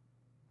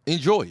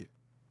enjoy it.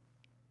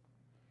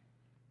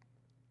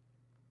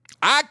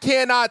 I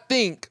cannot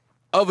think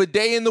of a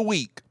day in the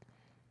week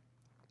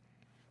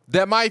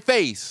that my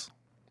face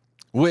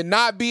would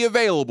not be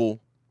available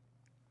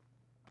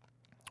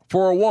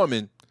for a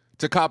woman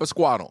to cop a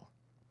squat on.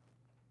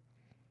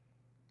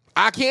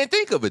 I can't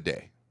think of a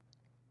day.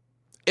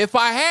 If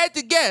I had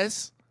to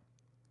guess,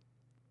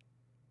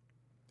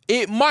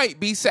 it might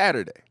be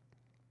Saturday.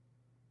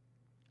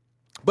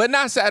 But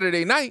not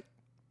Saturday night.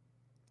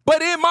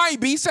 But it might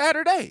be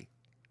Saturday.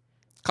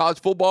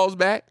 College football's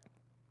back.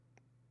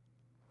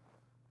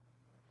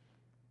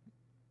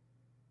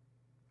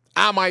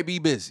 I might be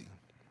busy.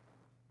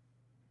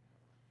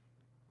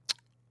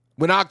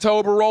 When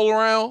October roll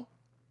around,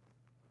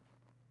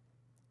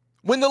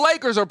 when the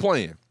Lakers are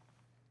playing,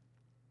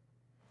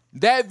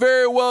 that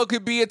very well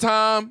could be a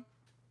time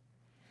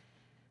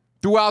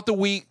throughout the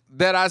week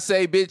that I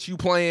say, bitch, you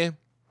playing.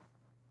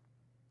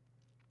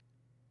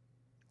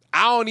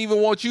 I don't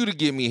even want you to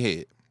give me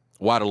head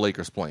while the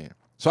Lakers playing.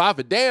 So I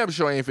for damn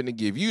sure ain't finna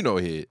give you no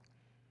head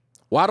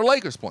while the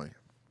Lakers playing.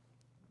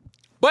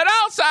 But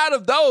outside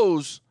of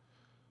those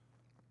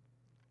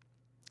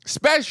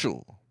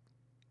special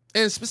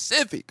and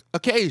specific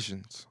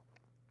occasions,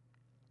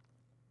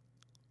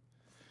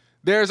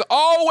 there's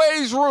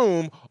always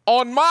room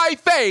on my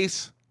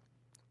face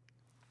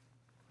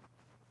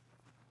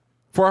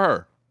for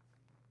her.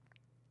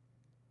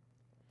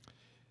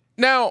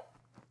 Now,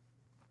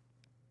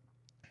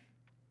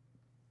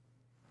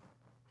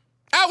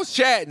 I was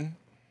chatting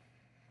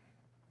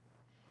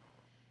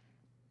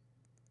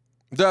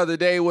the other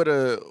day with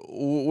a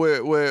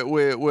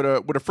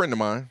friend of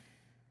mine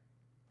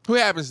who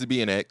happens to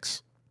be an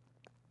ex,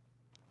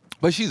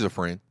 but she's a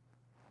friend.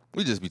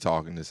 We just be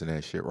talking this and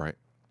that shit, right?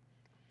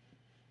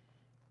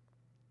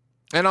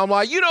 And I'm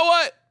like, you know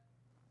what?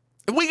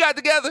 If we got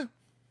together,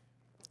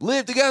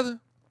 lived together,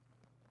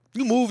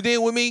 you moved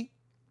in with me,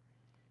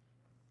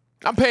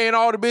 I'm paying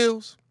all the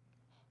bills.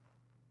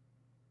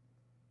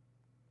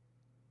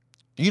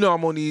 I'm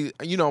gonna need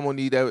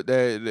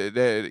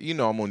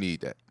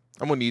that.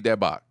 I'm gonna need that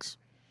box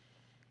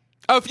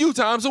a few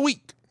times a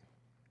week.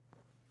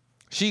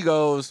 She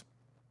goes,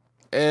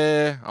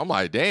 I'm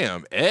like,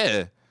 damn,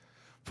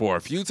 for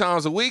a few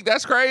times a week?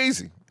 That's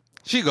crazy.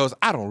 She goes,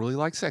 I don't really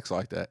like sex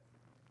like that.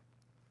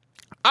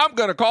 I'm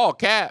gonna call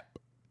Cap,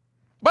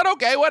 but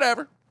okay,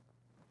 whatever.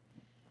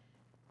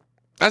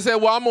 I said,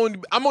 well,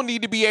 I'm gonna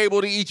need to be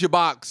able to eat your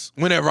box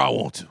whenever I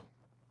want to.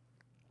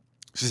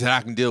 She said,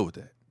 I can deal with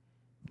that.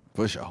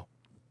 For sure.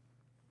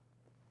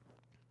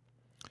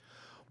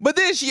 But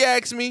then she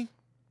asked me,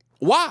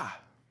 why?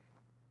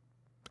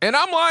 And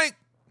I'm like,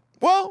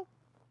 well,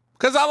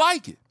 because I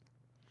like it.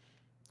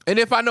 And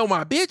if I know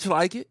my bitch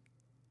like it,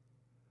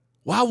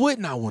 why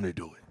wouldn't I want to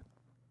do it?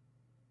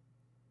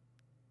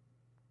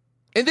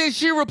 And then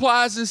she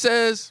replies and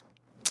says,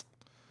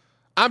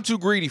 I'm too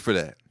greedy for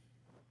that.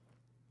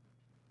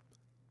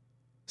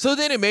 So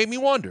then it made me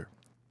wonder,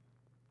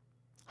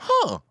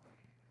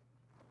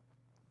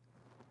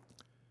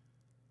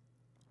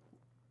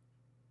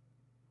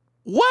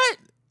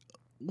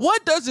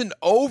 What does an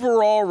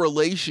overall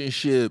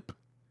relationship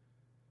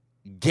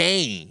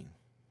gain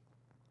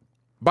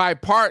by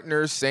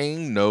partners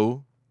saying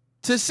no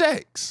to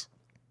sex.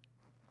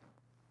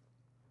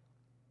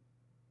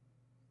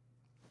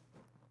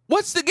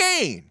 What's the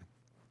gain?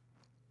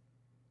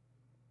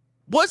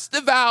 What's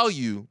the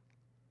value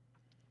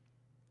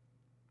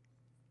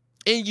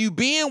in you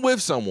being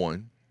with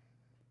someone,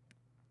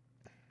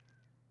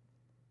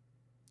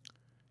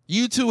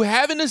 you two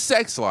having a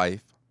sex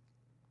life,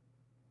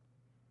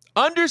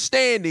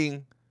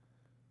 understanding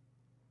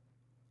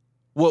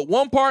what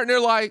one partner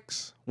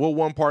likes, what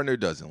one partner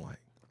doesn't like,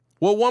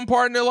 what one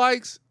partner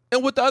likes,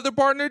 and what the other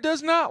partner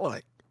does not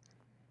like?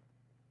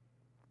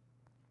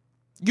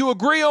 You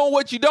agree on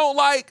what you don't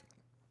like,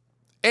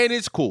 and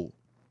it's cool.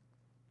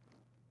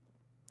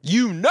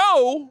 You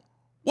know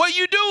what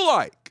you do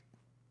like.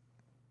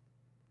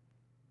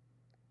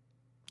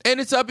 And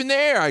it's up in the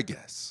air, I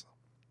guess.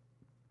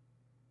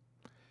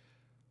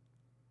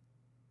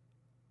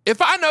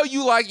 If I know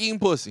you like eating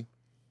pussy,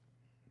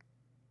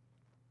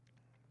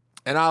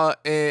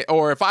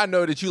 or if I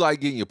know that you like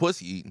getting your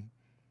pussy eaten,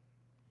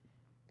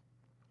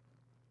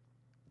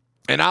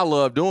 and I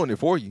love doing it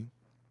for you,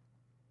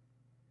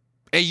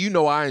 and you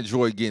know I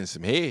enjoy getting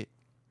some head,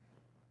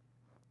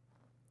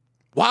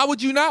 why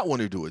would you not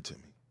want to do it to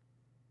me?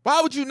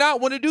 Why would you not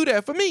want to do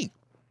that for me?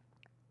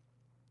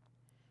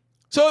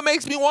 So it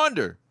makes me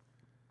wonder,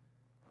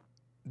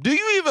 do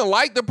you even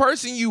like the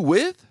person you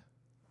with?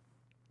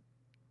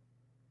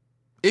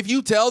 If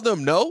you tell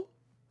them no?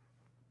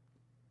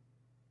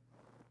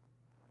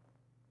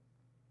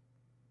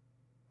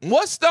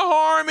 What's the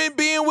harm in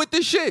being with the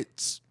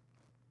shits?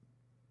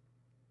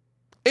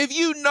 If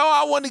you know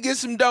I want to get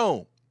some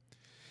dome,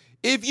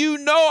 if you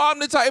know I'm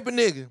the type of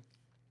nigga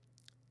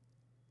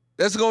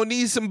that's going to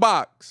need some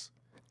box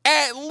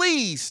at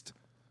least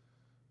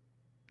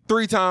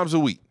 3 times a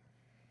week.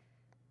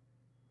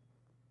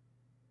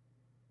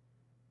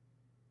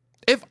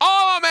 If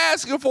all I'm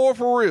asking for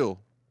real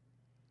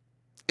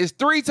is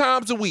 3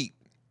 times a week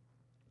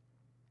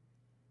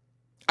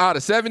out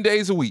of 7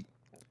 days a week,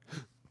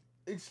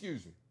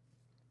 excuse me,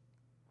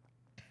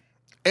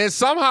 and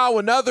somehow or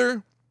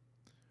another,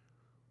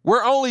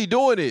 we're only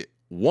doing it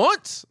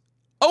once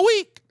a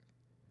week,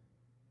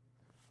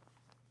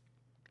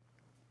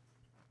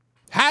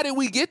 how did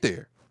we get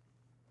there?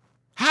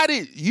 How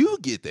did you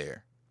get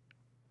there?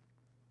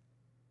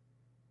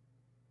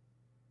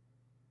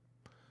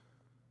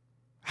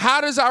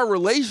 How does our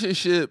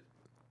relationship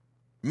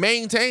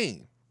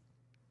maintain?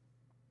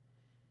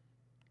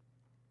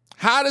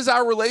 How does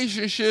our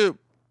relationship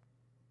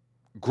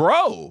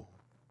grow?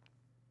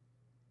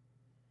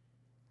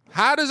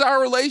 How does our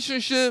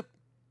relationship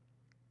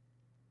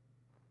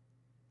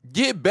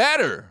get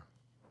better?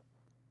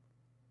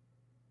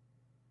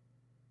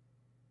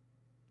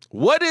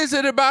 What is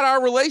it about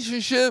our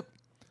relationship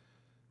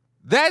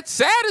that's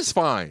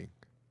satisfying?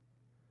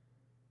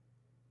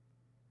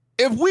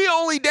 If we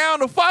only down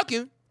to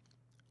fucking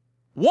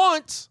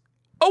once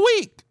a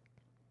week,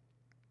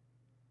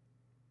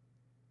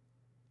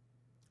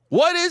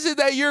 what is it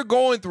that you're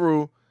going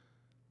through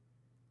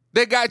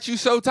that got you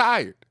so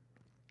tired?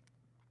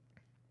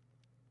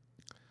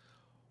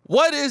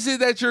 What is it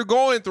that you're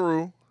going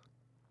through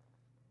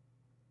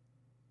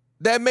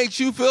that makes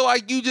you feel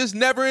like you just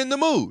never in the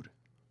mood?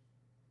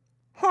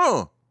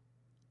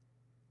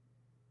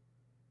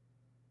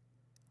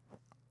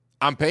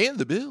 I'm paying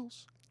the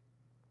bills.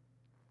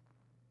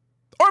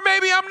 Or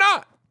maybe I'm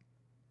not.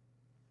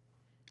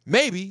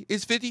 Maybe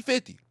it's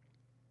 50-50.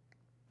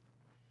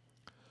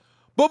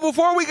 But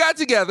before we got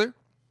together,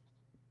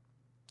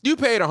 you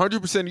paid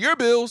 100% of your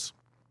bills.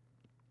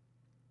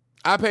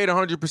 I paid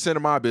 100%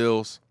 of my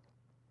bills.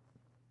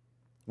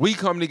 We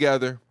come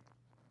together,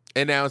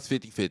 and now it's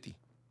 50-50.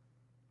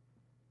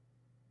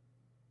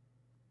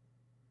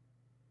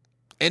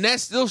 And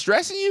that's still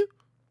stressing you?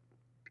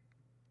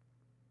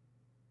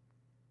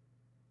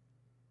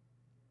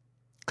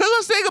 Because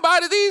let's think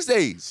about it these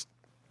days.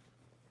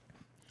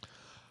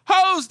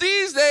 Hoes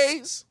these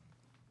days,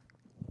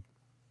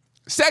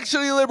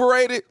 sexually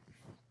liberated,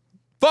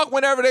 fuck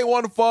whenever they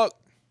want to fuck,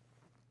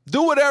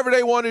 do whatever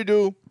they want to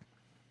do,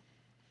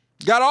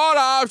 got all the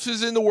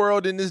options in the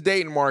world in this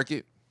dating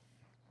market,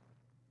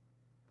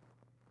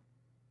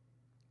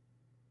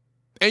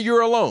 and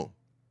you're alone.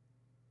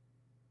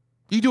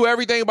 You do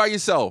everything by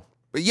yourself,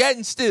 but yet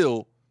and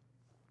still,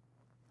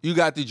 you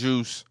got the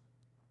juice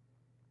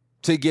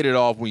to get it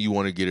off when you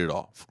want to get it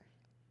off.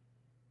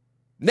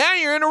 Now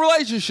you're in a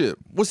relationship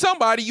with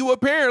somebody you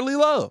apparently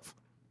love.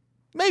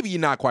 Maybe you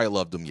not quite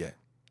loved them yet.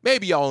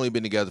 Maybe y'all only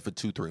been together for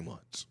 2-3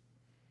 months.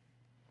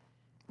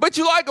 But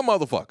you like a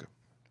motherfucker.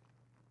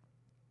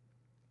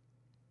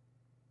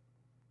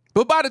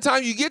 But by the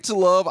time you get to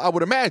love, I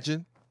would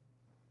imagine,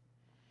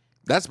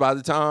 that's by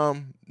the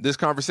time this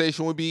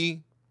conversation would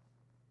be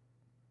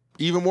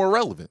even more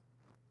relevant.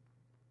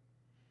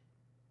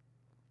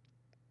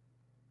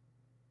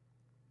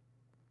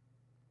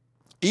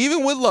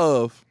 Even with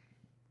love,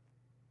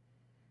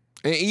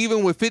 and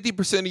even with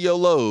 50% of your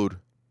load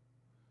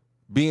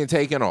being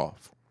taken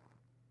off,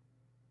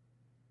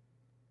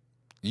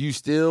 you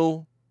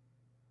still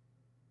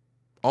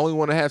only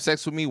want to have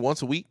sex with me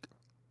once a week?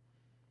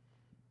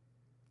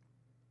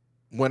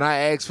 when I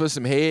ask for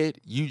some head,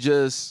 you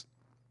just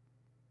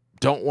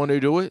don't want to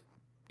do it?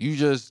 You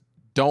just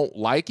don't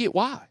like it?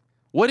 Why?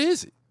 What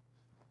is it?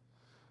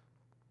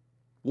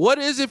 What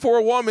is it for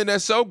a woman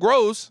that's so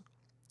gross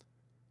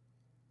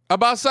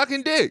about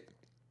sucking dick?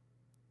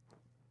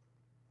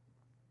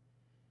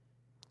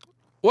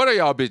 What are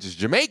y'all bitches,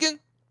 Jamaican?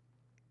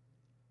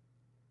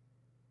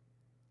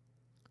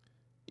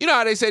 You know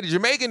how they say the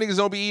Jamaican niggas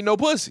don't be eating no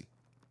pussy.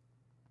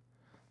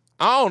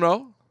 I don't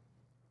know.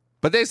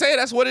 But they say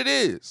that's what it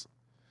is.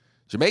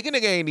 Jamaican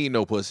nigga ain't eating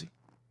no pussy.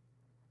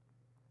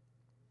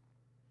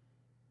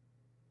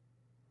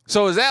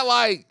 So is that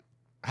like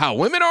how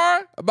women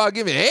are about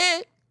giving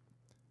head?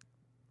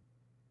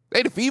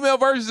 They the female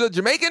versions of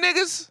Jamaican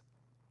niggas?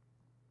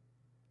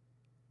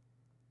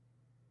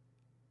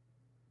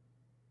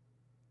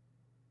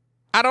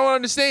 I don't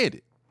understand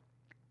it.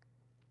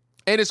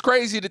 And it's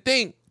crazy to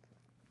think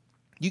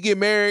you get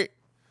married,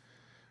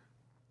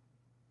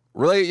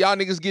 y'all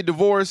niggas get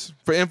divorced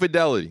for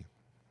infidelity.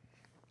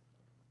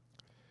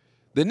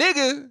 The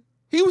nigga,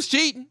 he was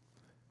cheating.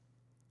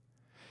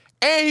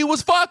 And he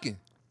was fucking.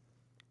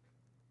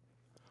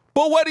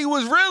 But what he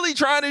was really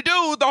trying to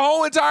do the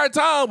whole entire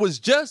time was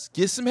just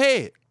get some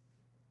head.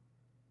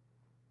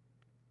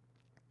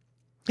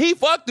 He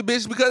fucked the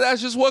bitch because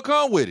that's just what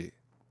come with it.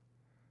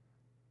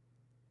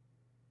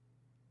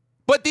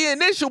 But the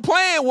initial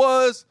plan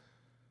was,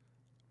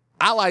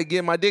 I like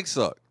getting my dick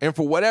sucked. And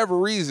for whatever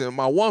reason,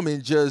 my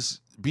woman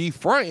just be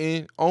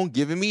fronting on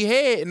giving me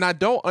head. And I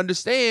don't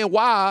understand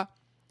why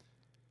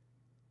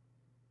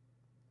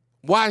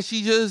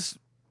she just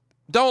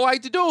don't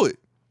like to do it.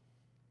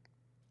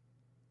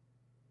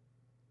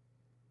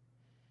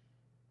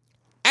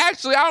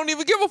 Actually, I don't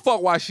even give a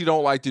fuck why she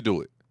don't like to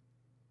do it.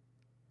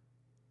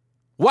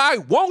 Why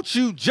won't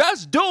you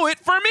just do it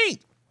for me?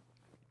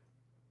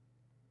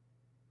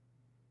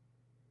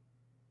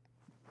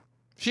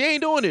 She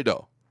ain't doing it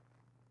though.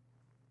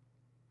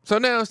 So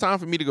now it's time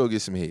for me to go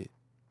get some head.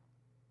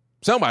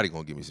 Somebody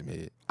gonna give me some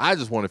head. I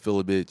just want to feel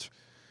a bitch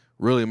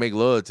really make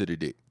love to the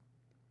dick.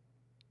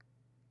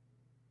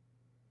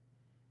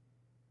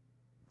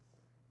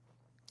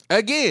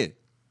 Again,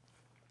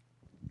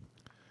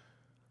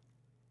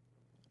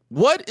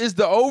 what is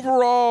the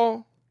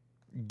overall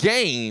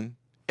gain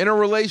in a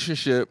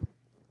relationship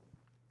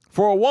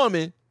for a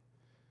woman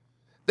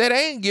that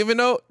ain't giving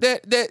up,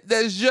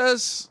 that's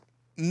just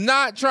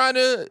not trying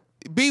to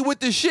be with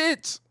the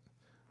shits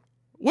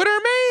with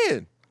her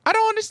man? I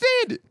don't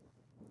understand it.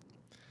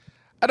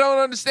 I don't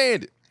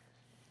understand it.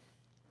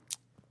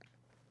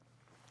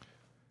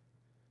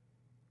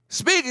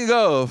 Speaking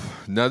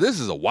of, now this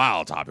is a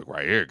wild topic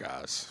right here,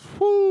 guys.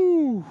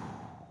 Woo.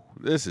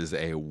 This is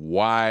a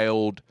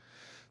wild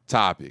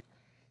topic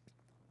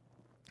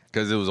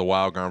because it was a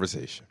wild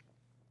conversation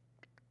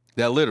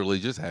that literally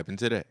just happened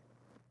today.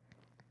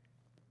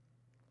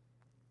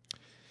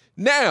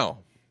 Now,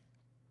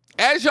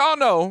 as y'all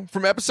know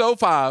from episode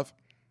 5,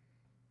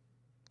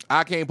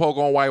 I can't poke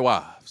on white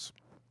wives.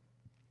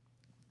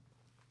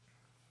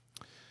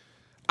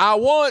 I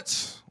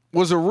once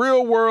was a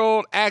real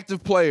world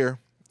active player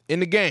in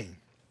the game.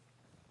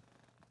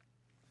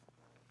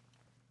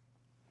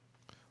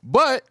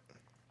 But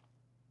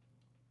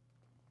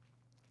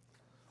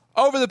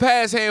over the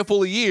past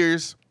handful of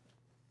years,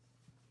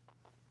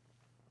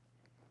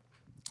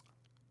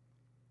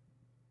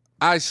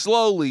 I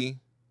slowly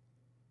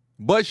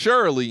but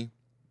surely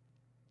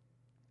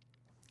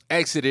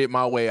exited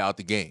my way out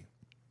the game.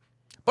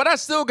 But I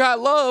still got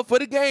love for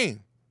the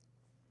game.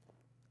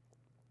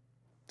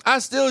 I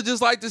still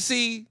just like to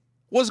see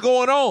what's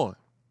going on.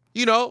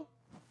 You know,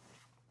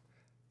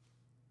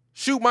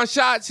 shoot my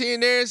shots here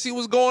and there and see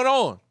what's going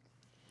on.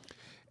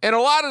 And a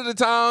lot of the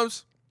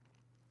times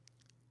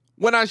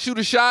when I shoot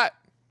a shot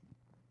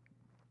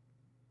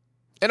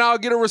and I'll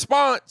get a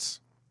response,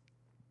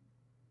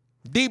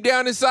 deep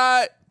down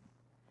inside,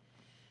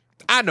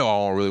 I know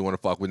I don't really want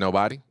to fuck with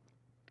nobody.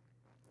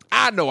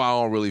 I know I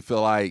don't really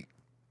feel like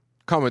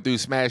coming through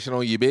smashing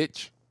on you,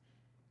 bitch.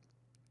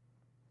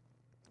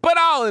 But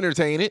I'll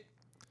entertain it.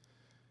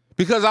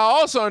 Because I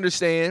also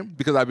understand,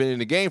 because I've been in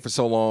the game for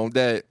so long,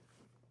 that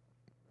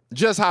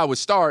just how it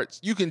starts,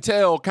 you can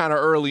tell kind of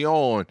early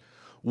on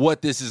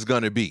what this is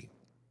going to be.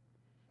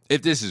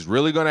 If this is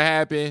really going to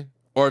happen,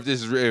 or if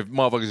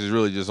motherfuckers is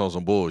really just on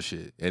some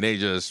bullshit. And they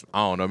just, I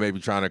don't know, maybe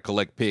trying to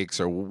collect pics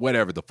or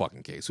whatever the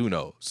fucking case. Who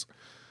knows?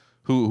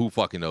 Who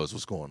fucking knows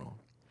what's going on?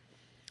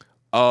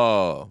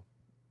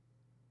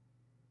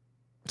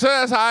 So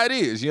that's how it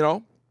is, you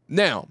know?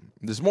 Now,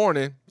 this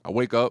morning, I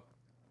wake up,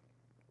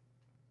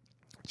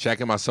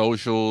 checking my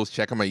socials,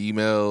 checking my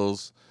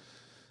emails,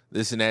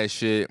 this and that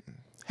shit.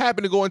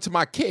 Happen to go into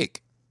my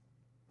Kick.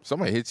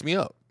 Somebody hits me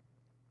up.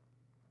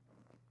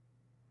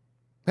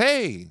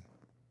 Hey,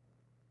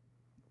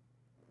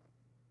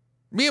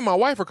 me and my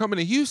wife are coming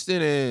to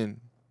Houston and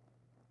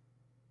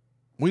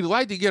we'd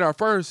like to get our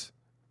first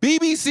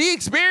BBC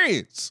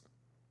experience.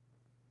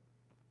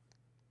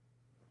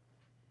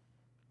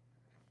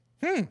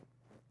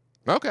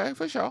 Okay,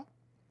 for sure.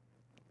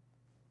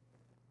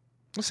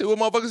 Let's see what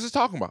motherfuckers is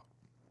talking about.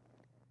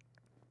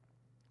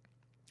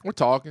 We're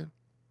talking.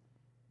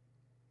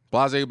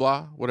 Blase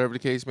blah, whatever the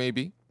case may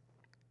be.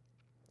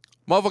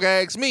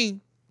 Motherfucker asks me,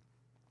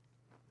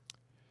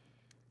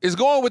 is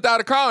going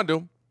without a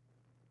condom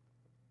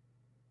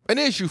an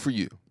issue for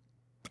you?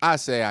 I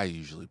say I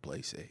usually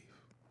play safe.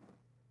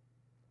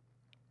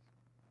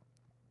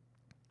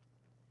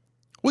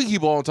 We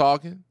keep on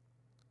talking.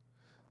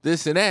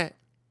 This and that.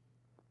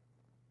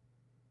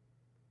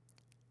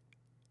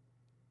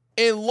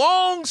 And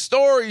long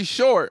story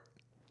short,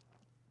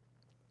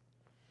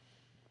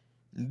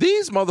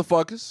 these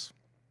motherfuckers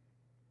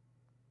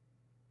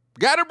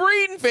got a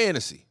breeding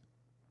fantasy.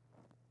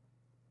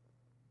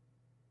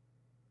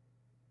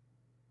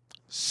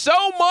 So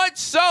much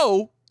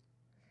so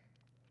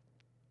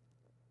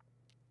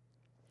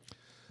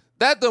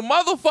that the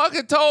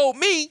motherfucker told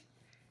me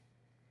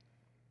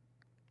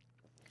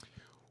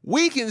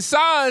we can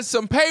sign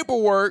some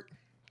paperwork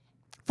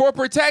for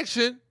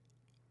protection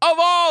of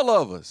all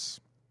of us.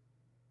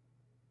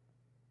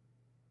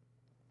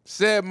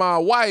 Said my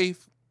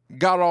wife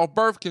got off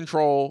birth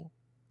control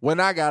when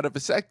I got a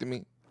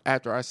vasectomy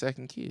after our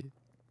second kid.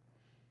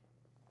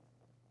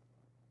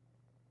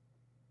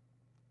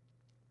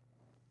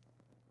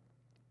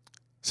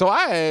 So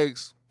I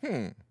asked,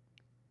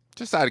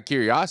 just out of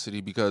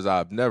curiosity, because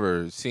I've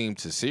never seemed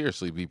to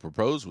seriously be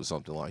proposed with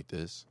something like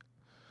this,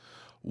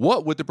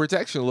 what would the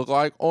protection look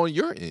like on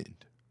your end?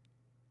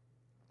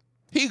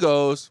 He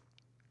goes,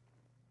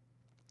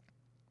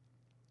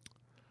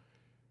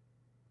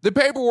 the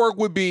paperwork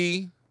would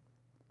be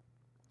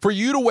for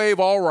you to waive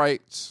all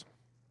rights,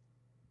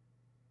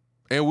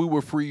 and we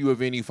will free you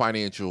of any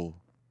financial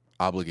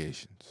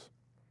obligations.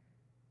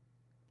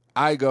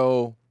 I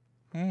go,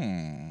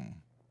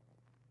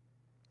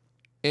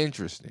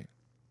 interesting.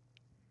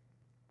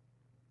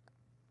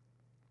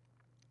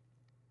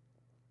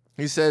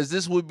 He says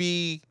this would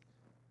be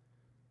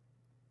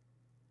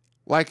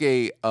like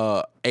a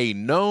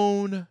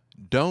known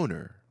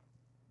donor.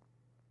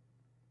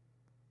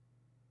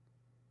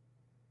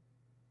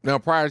 Now,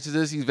 prior to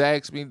this, he's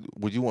asked me,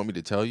 would you want me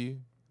to tell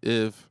you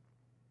if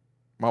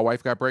my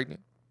wife got pregnant?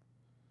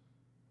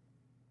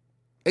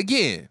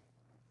 Again,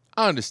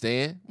 I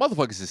understand.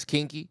 Motherfuckers is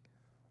kinky.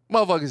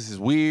 Motherfuckers is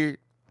weird.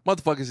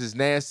 Motherfuckers is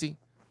nasty.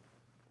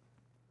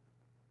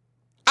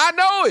 I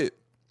know it.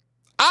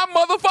 I'm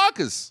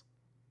motherfuckers.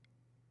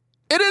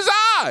 It is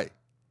I.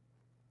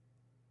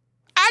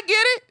 I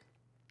get it.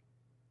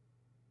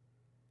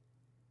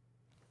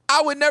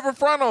 I would never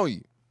front on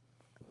you.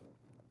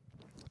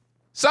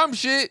 Some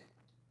shit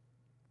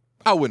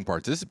I wouldn't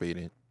participate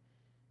in.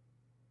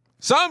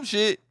 Some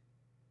shit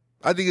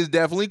I think is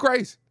definitely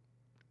crazy.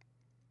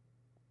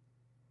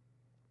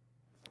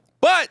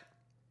 But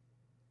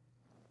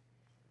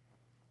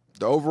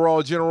the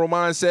overall general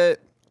mindset,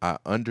 I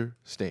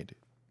understand it.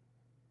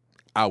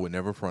 I would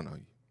never front on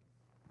you.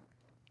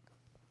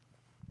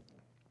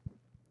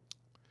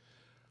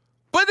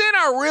 But then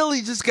I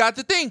really just got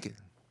to thinking.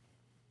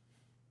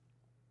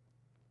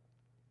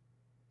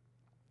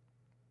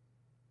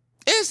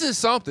 Is this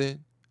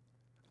something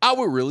I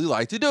would really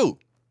like to do?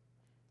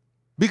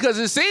 Because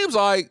it seems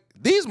like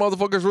these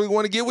motherfuckers really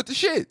want to get with the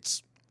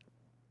shits.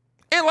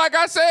 And like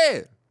I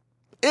said,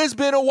 it's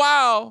been a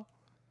while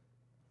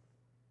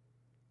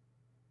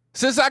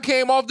since I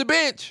came off the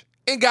bench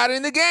and got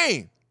in the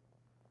game.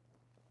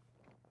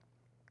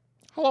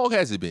 How long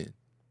has it been?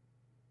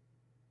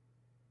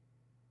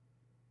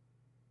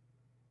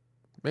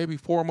 Maybe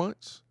 4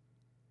 months?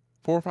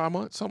 4 or 5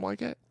 months, something like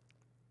that.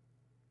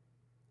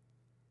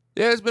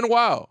 Yeah, it's been a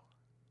while.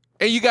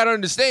 And you got to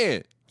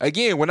understand,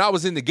 again, when I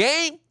was in the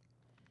game,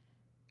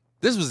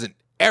 this was an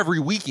every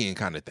weekend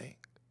kind of thing.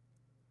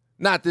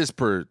 Not this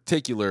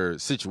particular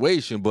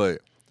situation,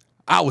 but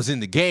I was in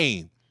the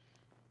game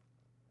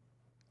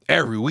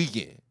every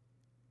weekend,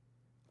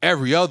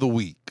 every other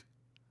week.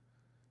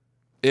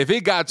 If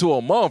it got to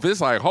a month, it's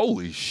like,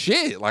 holy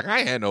shit. Like, I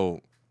had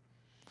no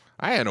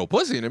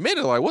pussy in a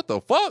minute. Like, what the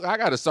fuck? I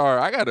got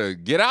to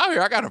get out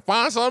here. I got to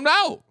find something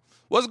out.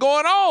 What's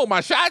going on?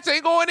 My shots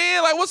ain't going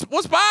in. Like,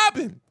 what's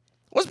popping?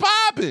 What's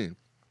popping?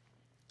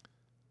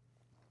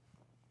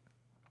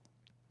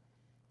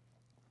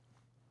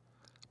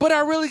 But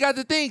I really got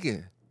to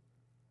thinking,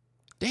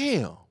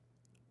 damn,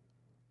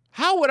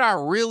 how would I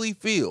really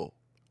feel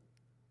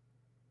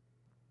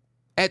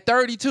at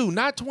 32?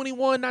 Not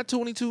 21, not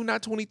 22,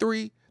 not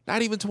 23,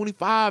 not even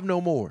 25 no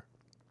more.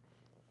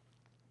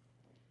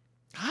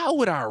 How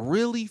would I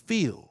really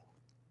feel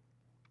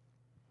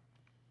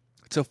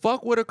to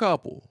fuck with a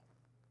couple,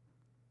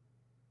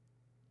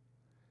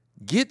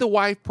 get the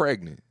wife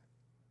pregnant,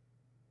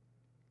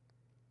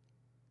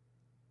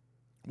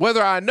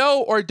 whether I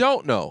know or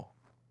don't know?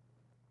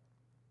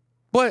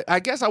 But I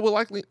guess I would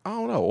likely, I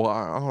don't know. Well,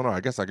 I don't know.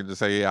 I guess I could just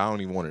say, yeah, I don't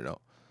even want to know.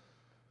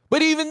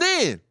 But even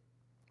then,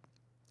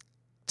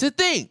 to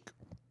think,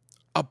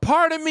 a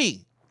part of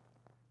me,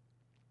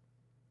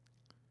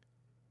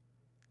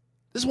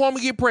 this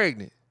woman get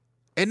pregnant,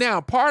 and now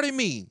a part of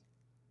me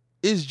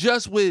is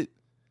just with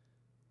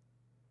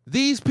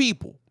these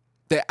people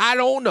that I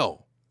don't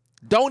know,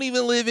 don't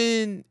even live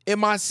in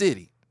my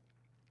city.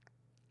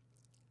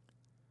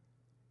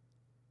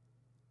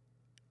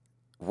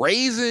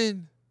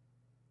 raising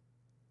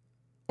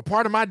a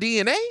part of my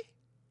DNA?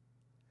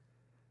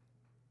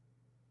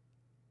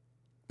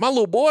 My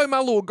little boy, my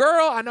little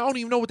girl, I don't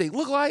even know what they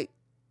look like.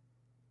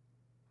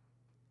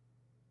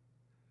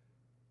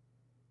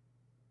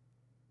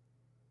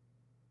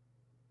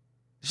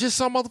 It's just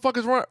some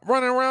motherfuckers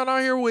running around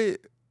out here with,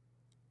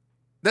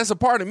 that's a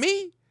part of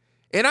me,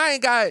 and I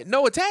ain't got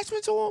no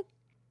attachment to them.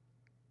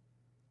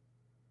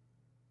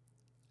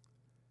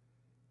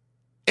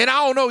 And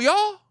I don't know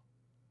y'all.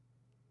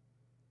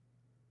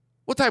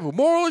 What type of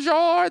morals y'all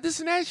are, this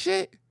and that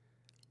shit.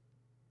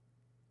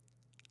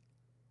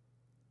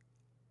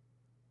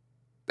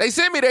 They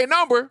sent me their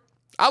number.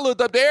 I looked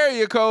up the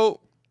area code.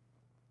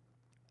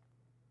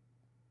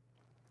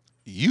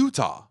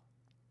 Utah.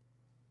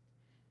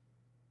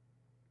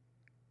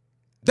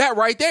 That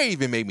right there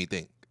even made me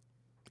think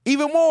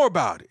even more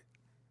about it.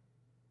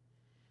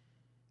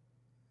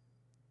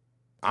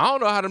 I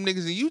don't know how them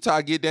niggas in Utah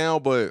get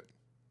down, but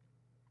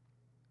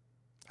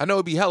I know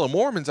it'd be hella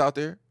Mormons out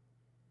there.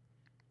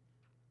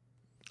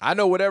 I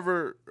know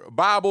whatever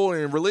Bible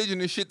and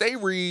religion and shit they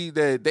read,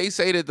 that they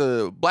say that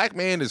the black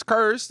man is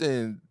cursed,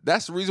 and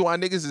that's the reason why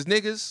niggas is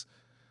niggas.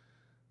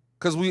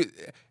 Because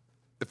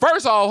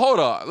first off,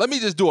 hold on. Let me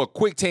just do a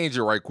quick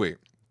tangent right quick.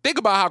 Think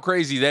about how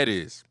crazy that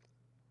is.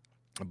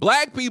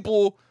 Black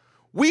people,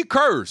 we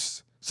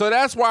curse. So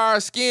that's why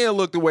our skin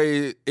look the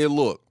way it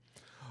look.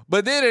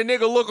 But then a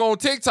nigga look on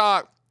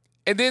TikTok,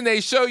 and then they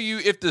show you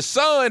if the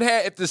sun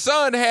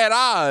had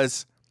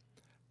eyes,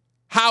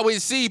 how it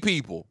see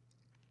people.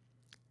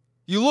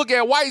 You look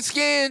at white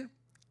skin,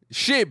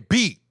 shit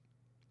beat.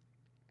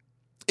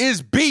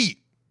 It's beat.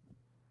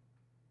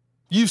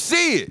 You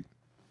see it.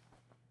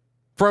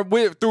 Through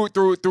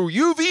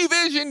UV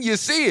vision, you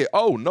see it.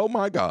 Oh no,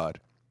 my God.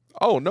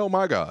 Oh no,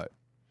 my God.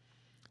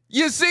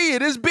 You see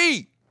it, it's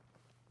beat.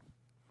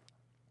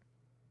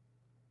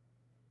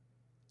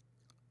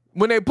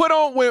 When a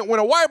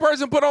white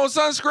person put on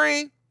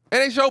sunscreen,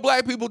 and they show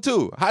black people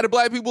too. How do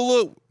black people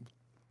look?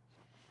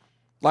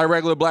 Like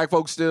regular black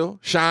folks still,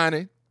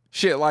 shining.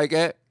 Shit like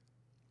that.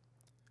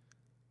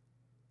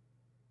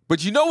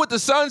 But you know what the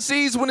sun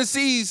sees when it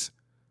sees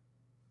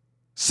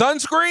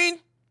sunscreen?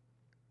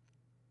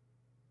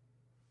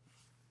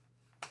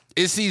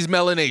 It sees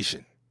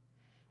melanation.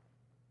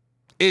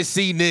 It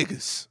see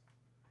niggas.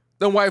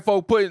 Them white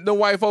folk putting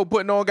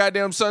on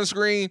goddamn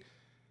sunscreen,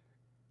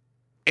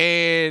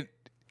 and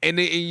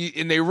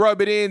they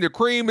rub it in. The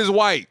cream is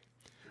white.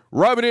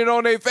 Rubbing it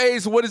on their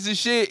face. What is this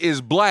shit? Is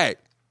black.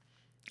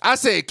 I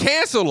said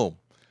cancel them.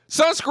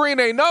 Sunscreen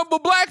ain't nothing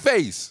but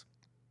blackface.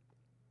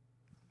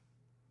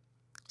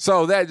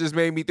 So that just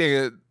made me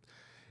think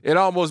it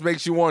almost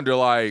makes you wonder,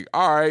 like,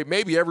 all right,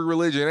 maybe every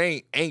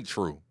religion ain't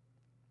true.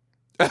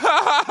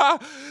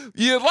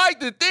 You'd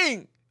like to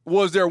think,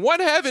 was there one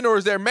heaven or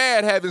is there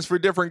mad heavens for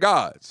different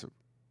gods?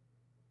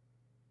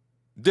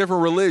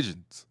 Different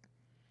religions.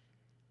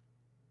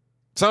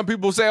 Some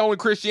people say only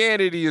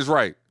Christianity is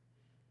right.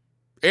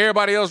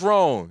 Everybody else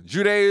wrong.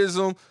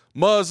 Judaism,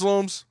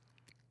 Muslims,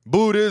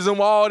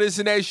 Buddhism, all this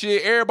and that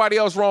shit. Everybody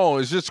else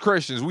wrong. It's just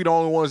Christians. We the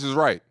only ones that's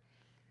right.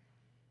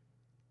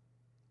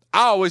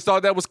 I always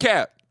thought that was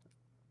cap.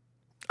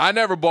 I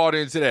never bought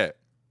into that.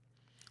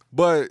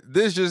 But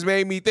this just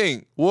made me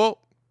think, well,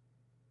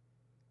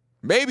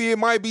 maybe it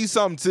might be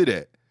something to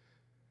that.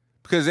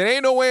 Because it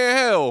ain't no way in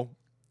hell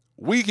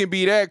we can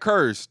be that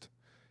cursed,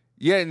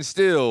 yet and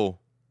still,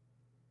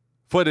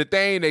 for the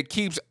thing that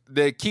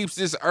keeps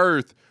this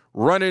earth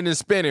running and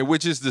spinning,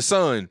 which is the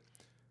sun,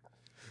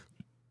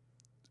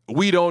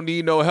 we don't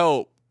need no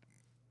help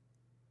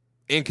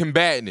in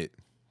combating it.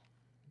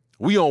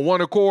 We on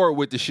one accord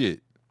with the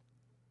shit.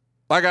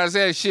 Like I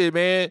said, shit,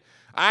 man,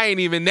 I ain't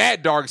even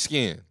that dark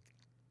skinned.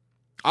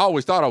 I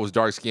always thought I was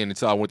dark skinned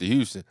until I went to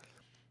Houston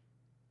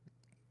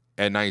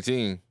at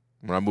 19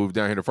 when I moved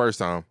down here the first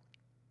time,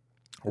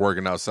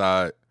 working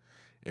outside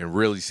and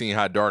really seeing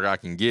how dark I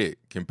can get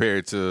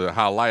compared to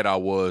how light I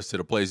was to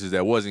the places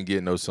that wasn't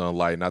getting no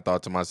sunlight. And I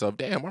thought to myself,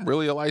 damn, I'm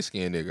really a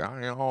light-skinned nigga.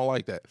 I don't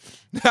like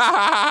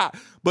that.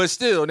 But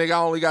still, nigga, I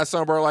only got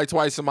sunburned like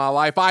twice in my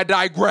life. I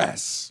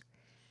digress.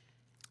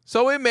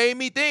 So it made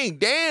me think,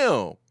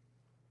 damn,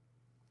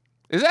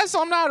 is that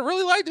something I'd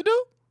really like to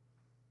do?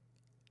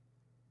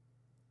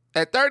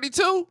 At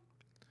 32?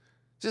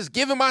 Just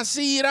giving my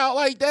seed out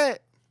like that?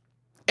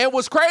 And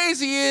what's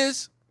crazy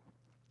is,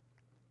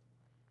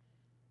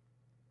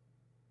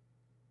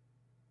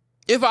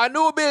 if I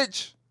knew a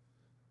bitch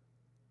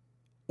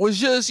was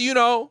just,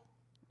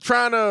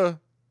 trying to,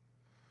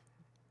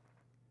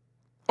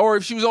 or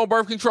if she was on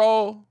birth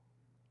control,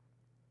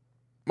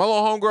 my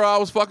little homegirl I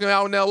was fucking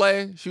out in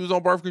LA, she was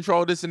on birth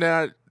control, this and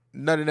that,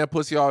 none of that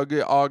pussy all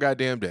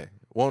goddamn day.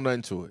 Won't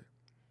nothing to it.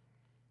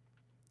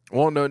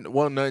 Won't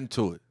nothing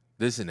to it.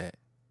 This and that.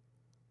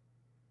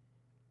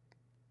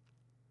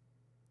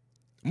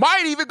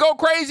 Might even go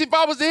crazy if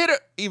I was to hit her,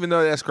 even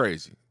though that's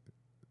crazy.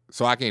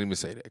 So I can't even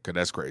say that because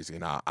that's crazy,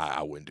 and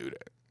I wouldn't do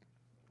that.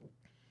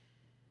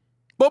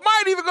 But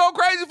might even go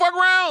crazy, fuck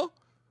around.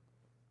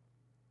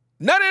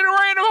 None of the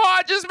random hoe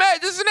I just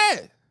met, this and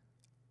that.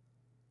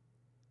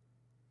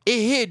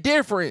 it hit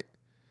different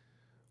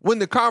when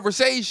the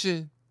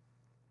conversation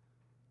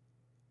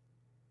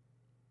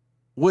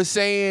was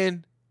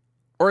saying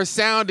or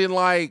sounding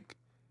like,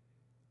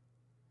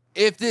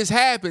 if this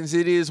happens,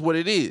 it is what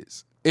it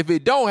is. If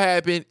it don't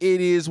happen,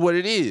 it is what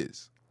it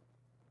is.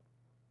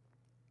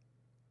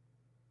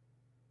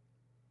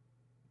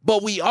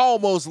 But we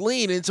almost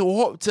lean into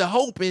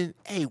hoping,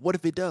 hey, what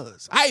if it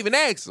does? I even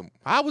asked him.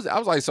 I was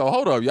like, so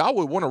hold up, y'all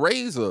would want to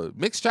raise a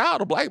mixed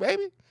child, a black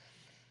baby?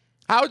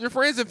 How's your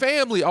friends and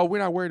family? Oh, we're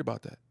not worried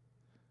about that.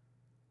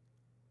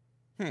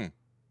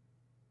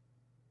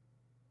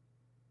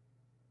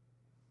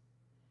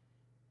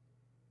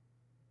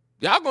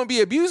 Y'all gonna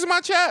be abusing my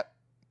chat?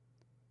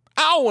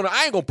 I don't want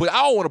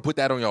to put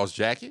that on y'all's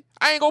jacket.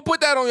 I ain't gonna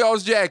put that on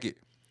y'all's jacket.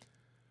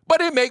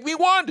 But it make me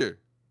wonder.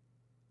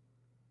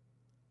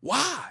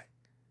 Why?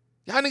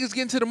 Y'all niggas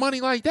getting to the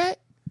money like that?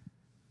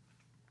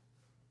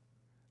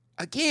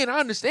 Again, I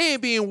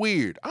understand being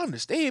weird. I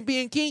understand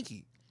being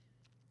kinky.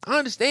 I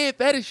understand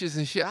fetishes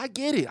and shit. I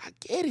get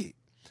it.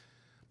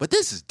 But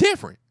this is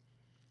different.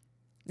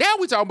 Now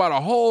we talking about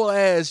a whole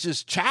ass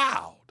just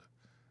child.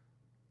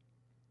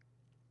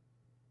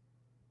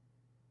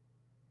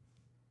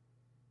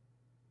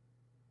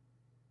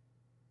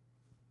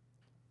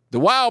 The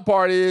wild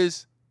part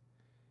is,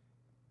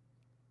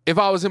 if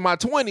I was in my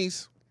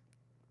 20s,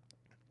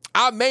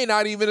 I may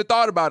not even have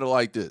thought about it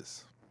like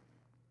this.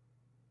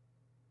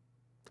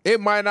 It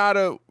might not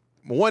have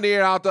one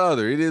ear out the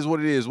other. It is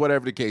what it is,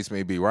 whatever the case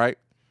may be, right?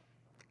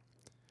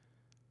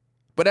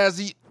 But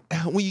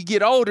when you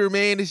get older,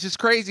 man, it's just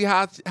crazy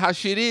how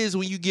shit is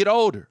when you get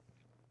older.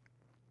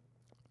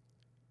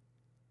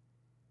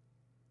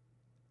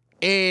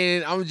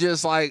 And I'm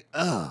just like,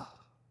 I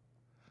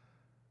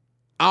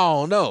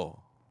don't know.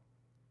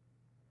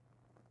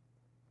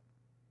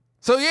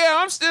 So yeah,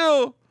 I'm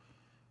still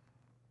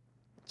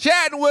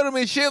chatting with him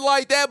and shit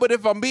like that, but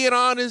if I'm being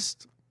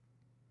honest,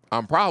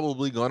 I'm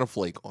probably gonna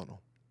flake on him.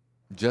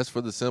 Just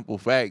for the simple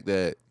fact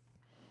that,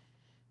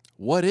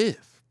 what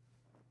if?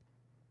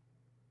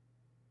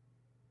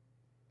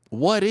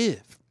 What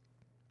if?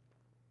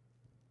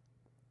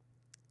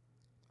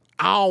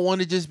 I don't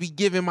want to just be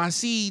giving my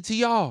seed to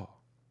y'all.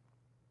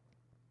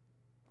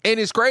 And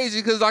it's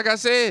crazy because, like I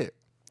said,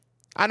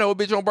 I know a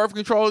bitch on birth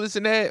control, this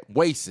and that,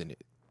 wasting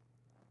it.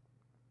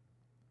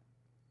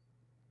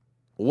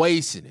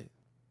 Wasting it.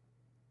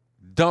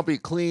 Dump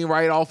it clean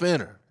right off in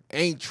her.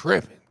 Ain't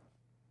tripping.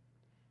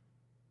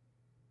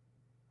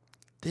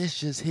 This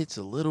just hits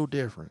a little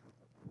different.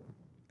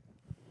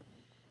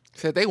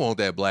 Said they want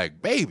that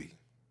black baby.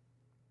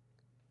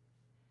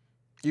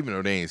 Even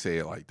though they ain't say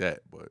it like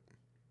that, but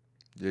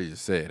they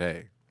just said,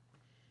 hey,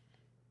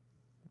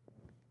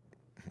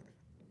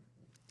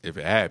 if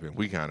it happened,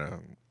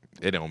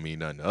 it don't mean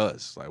nothing to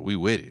us. Like, we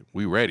with it.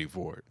 We ready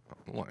for it.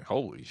 I'm like,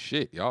 holy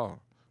shit, y'all.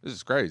 This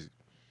is crazy.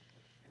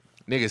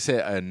 Nigga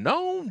said a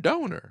known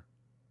donor.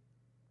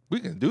 We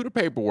can do the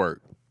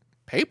paperwork.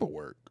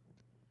 Paperwork?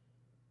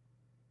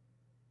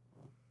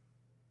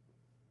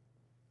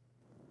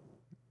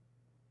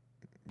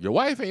 Your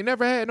wife ain't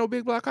never had no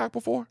big black cock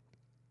before?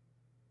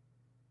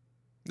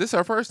 This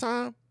her first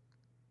time?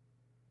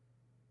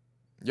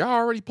 Y'all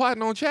already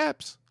plotting on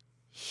chaps?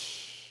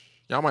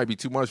 Y'all might be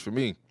too much for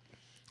me.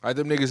 Like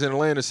them niggas in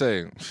Atlanta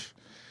saying,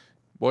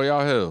 boy,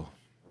 y'all hell.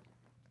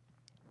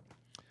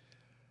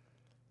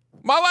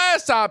 My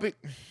last topic,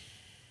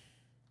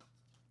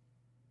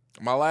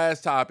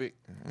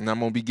 and I'm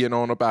going to be getting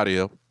on up out of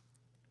here.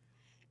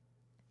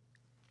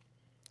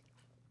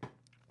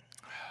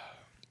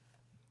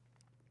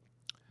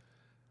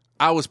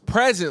 I was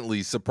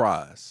pleasantly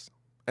surprised,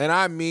 and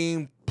I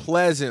mean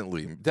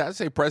pleasantly. Did I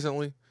say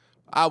presently?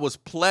 I was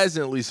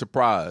pleasantly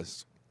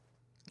surprised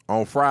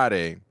on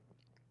Friday.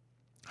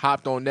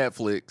 Hopped on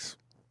Netflix.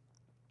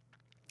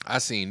 I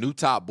seen new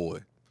Top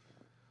Boy.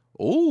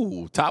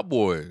 Ooh, Top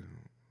Boy.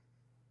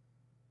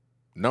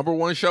 Number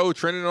one show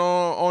trending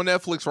on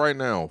Netflix right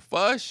now.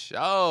 For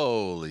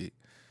surely.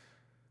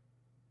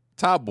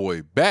 Top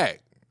Boy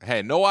back.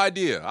 Had no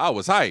idea. I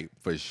was hyped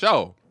for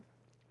sure.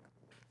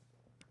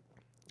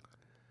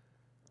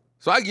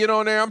 So I get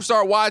on there. I'm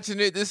start watching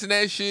it. This and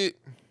that shit.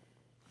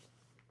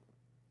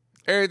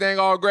 Everything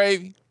all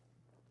gravy.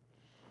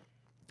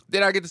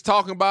 Then I get to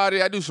talking about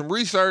it. I do some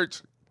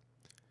research.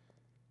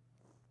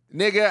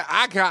 Nigga,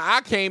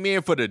 I came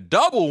in for the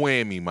double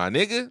whammy, my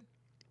nigga.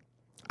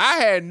 I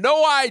had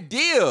no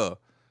idea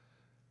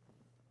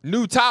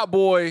new Top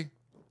Boy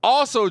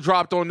also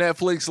dropped on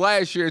Netflix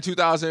last year in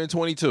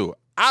 2022.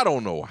 I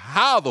don't know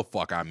how the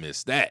fuck I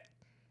missed that.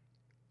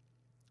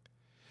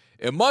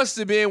 It must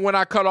have been when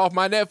I cut off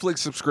my Netflix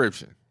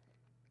subscription.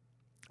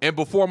 And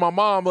before my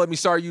mom let me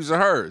start using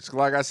hers.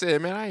 Like I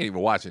said, man, I ain't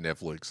even watching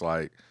Netflix.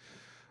 Like,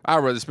 I'd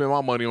rather spend my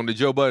money on the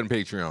Joe Budden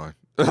Patreon.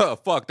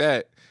 Fuck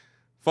that.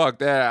 Fuck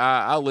that.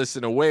 I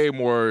listen to way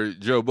more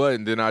Joe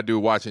Budden than I do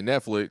watching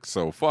Netflix,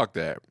 so fuck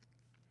that.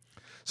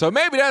 So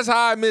maybe that's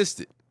how I missed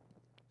it.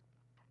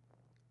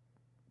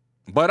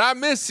 But I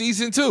missed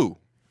season 2.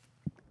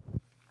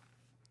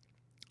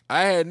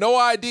 I had no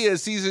idea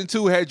season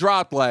 2 had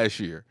dropped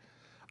last year.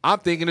 I'm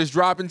thinking it's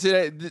dropping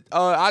today.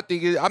 I'm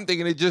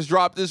thinking it just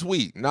dropped this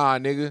week. Nah,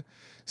 nigga.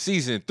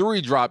 Season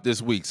 3 dropped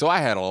this week. So I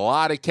had a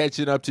lot of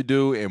catching up to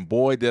do, and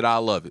boy, did I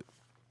love it.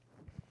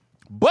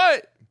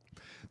 But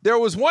there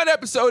was one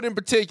episode in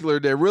particular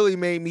that really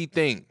made me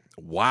think,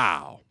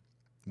 wow,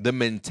 the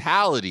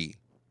mentality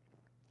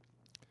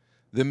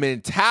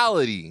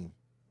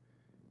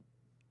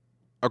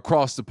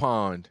across the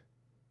pond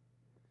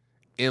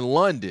in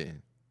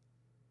London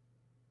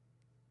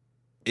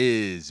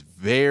is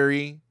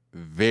very,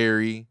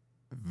 very,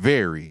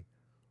 very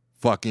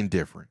fucking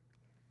different.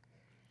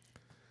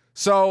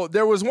 So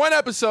there was one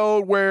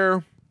episode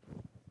where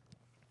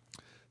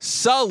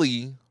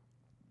Sully,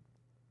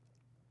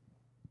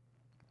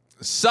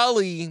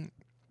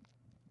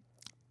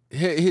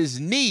 his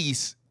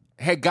niece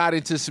had got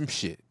into some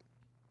shit.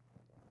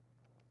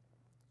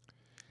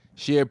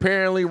 She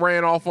apparently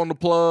ran off on the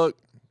plug,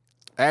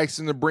 asked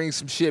him to bring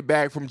some shit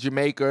back from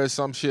Jamaica or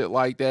some shit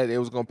like that. It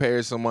was going to pay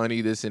her some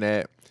money, this and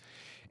that.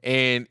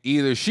 And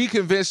either she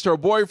convinced her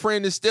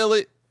boyfriend to steal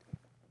it,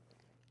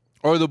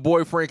 or the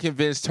boyfriend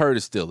convinced her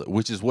to steal it,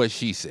 which is what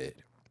she said.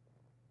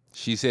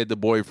 She said the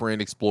boyfriend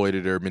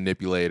exploited her,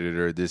 manipulated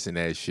her, this and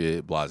that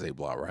shit, blah, blah,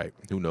 blah, right?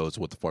 Who knows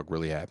what the fuck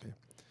really happened?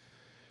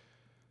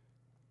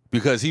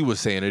 Because he was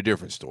saying a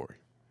different story.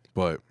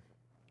 But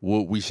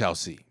we shall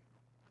see.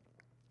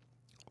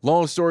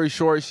 Long story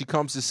short, she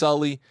comes to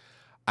Sully.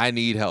 I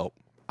need help.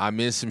 I'm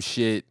in some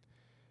shit.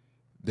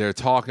 They're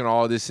talking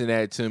all this and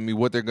that to me,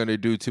 what they're going to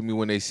do to me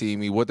when they see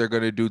me, what they're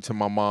going to do to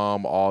my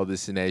mom, all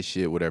this and that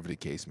shit, whatever the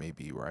case may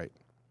be, right?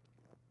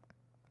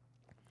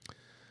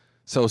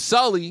 So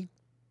Sully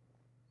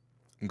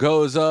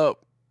goes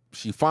up.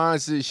 She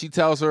finds it. She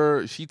tells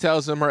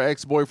him her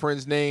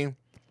ex-boyfriend's name.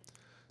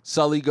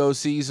 Sully goes,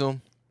 sees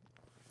him.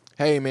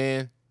 Hey,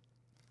 man,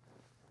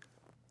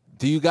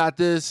 do you got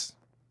this?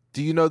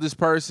 Do you know this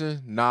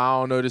person? Nah,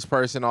 I don't know this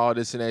person, all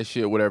this and that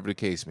shit, whatever the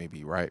case may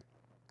be, right?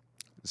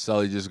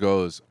 Sully just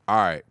goes, all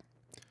right,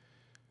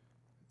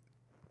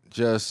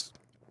 just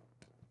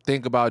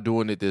think about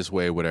doing it this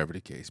way, whatever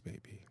the case may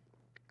be.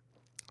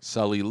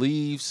 Sully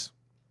leaves.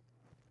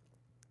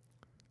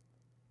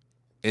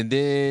 And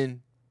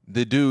then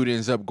the dude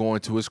ends up going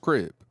to his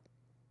crib.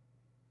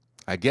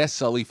 I guess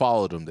Sully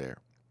followed him there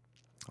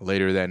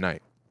later that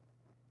night.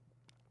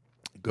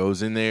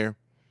 Goes in there.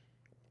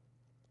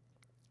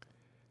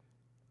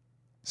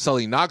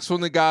 Sully knocks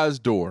on the guy's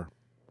door.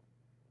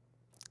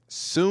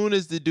 Soon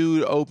as the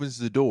dude opens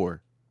the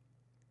door,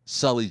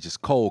 Sully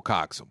just cold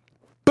cocks him.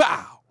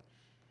 Bow!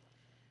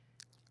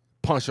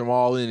 Punch him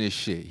all in his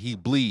shit. He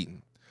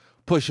bleeding.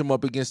 Push him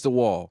up against the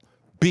wall.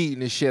 Beating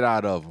the shit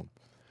out of him.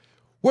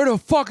 Where the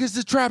fuck is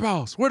the trap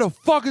house? Where the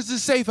fuck is the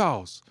safe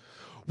house?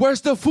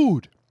 Where's the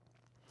food?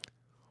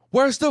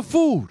 Where's the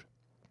food?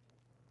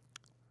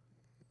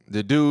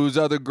 The dude's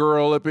other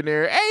girl up in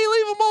there. Hey,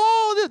 leave him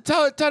alone.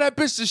 Tell that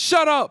bitch to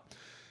shut up.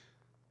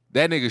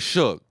 That nigga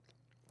shook.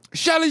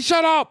 Shelly,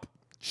 shut up.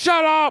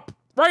 Shut up.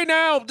 Right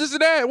now. This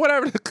and that.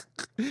 Whatever.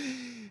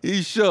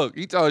 He shook.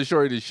 He told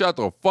Shorty to shut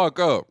the fuck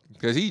up.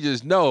 Because he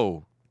just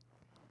know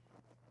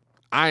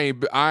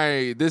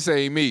this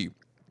ain't me.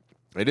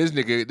 And this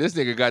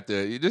nigga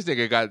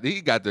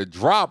got the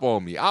drop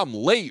on me. I'm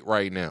late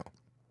right now.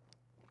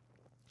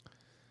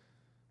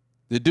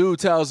 The dude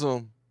tells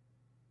him,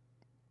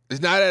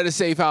 it's not at the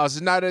safe house.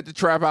 It's not at the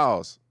trap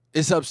house.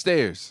 It's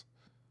upstairs.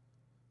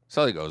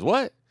 Sully goes,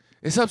 what?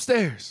 It's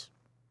upstairs.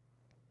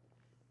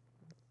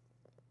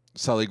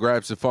 Sully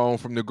grabs the phone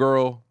from the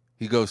girl.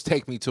 He goes,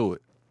 take me to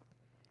it.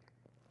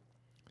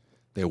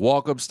 They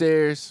walk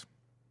upstairs,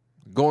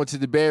 go into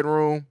the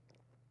bedroom,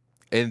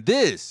 and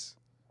this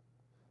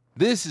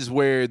is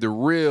where the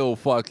real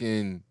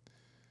fucking,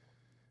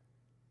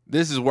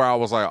 this is where I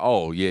was like,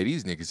 oh, yeah,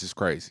 these niggas is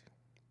crazy.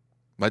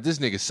 Like, this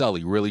nigga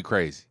Sully really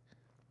crazy.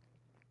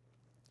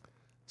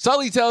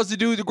 Sully tells the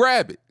dude to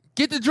grab it.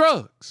 Get the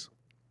drugs.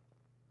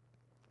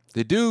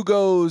 The dude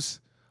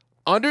goes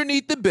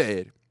underneath the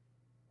bed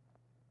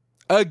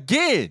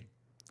again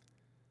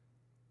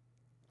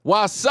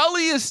while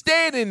Sully is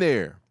standing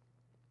there.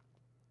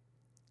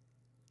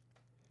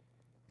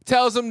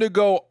 Tells him to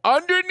go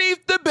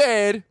underneath the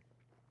bed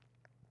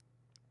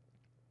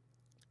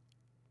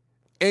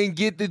and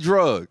get the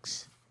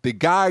drugs. The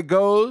guy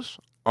goes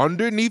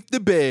underneath the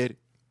bed,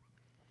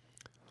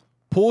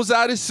 pulls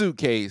out his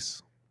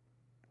suitcase,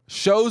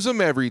 shows him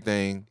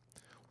everything.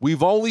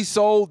 We've only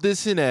sold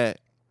this and that.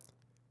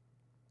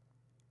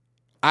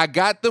 I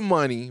got the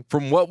money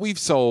from what we've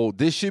sold.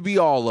 This should be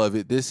all of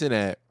it, this and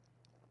that.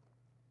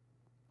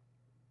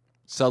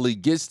 Sully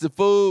gets the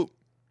food,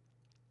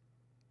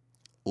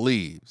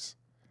 leaves.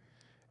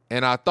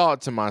 And I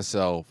thought to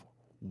myself,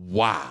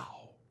 wow.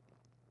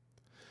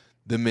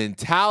 The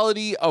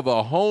mentality of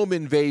a home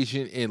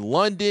invasion in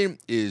London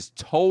is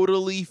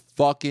totally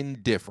fucking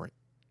different.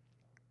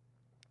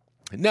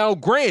 Now,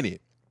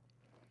 granted,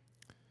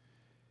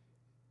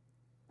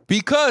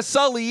 because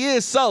Sully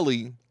is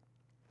Sully,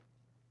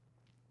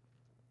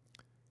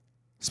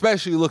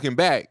 especially looking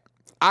back,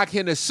 I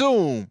can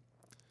assume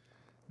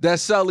that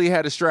Sully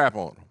had a strap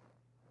on him.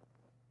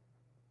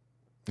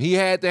 He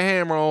had the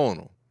hammer on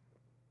him.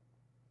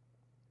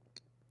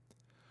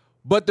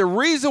 But the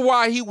reason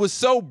why he was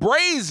so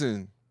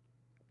brazen,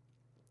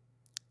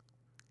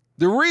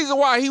 the reason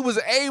why he was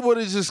able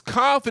to just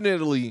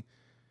confidently,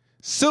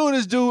 soon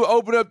as dude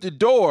opened up the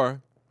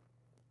door,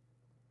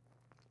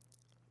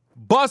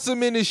 bust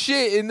him in his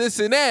shit and this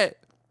and that,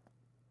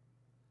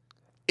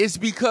 it's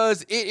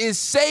because it is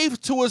safe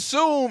to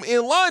assume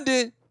in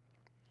London,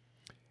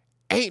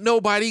 ain't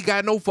nobody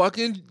got no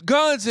fucking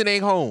guns in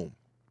their home.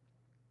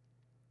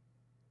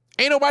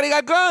 Ain't nobody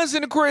got guns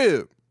in the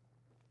crib.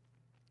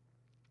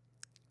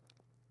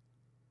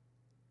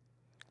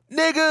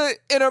 Nigga,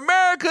 in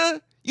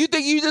America, you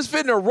think you just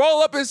finna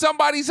roll up in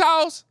somebody's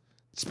house?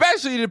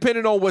 Especially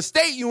depending on what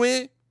state you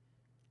in.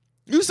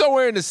 You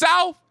somewhere in the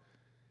South?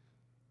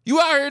 You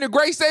out here in the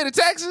great state of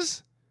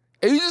Texas?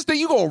 And you just think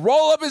you gonna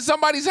roll up in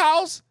somebody's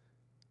house?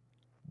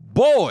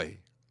 Boy,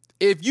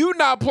 if you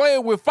not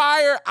playing with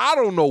fire, I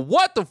don't know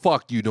what the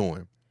fuck you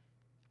doing.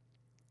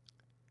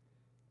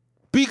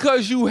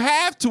 Because you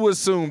have to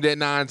assume that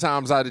 9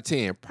 times out of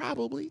 10,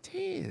 probably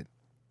 10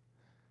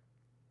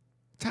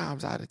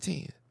 times out of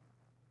 10,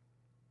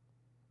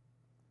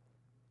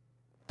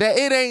 that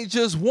it ain't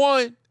just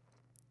one,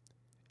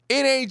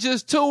 it ain't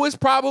just 2, it's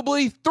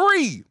probably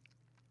 3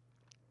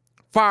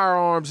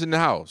 firearms in the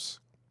house.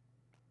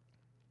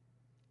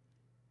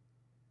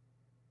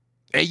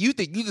 And you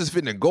think you just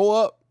finna go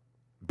up,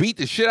 beat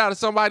the shit out of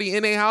somebody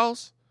in their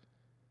house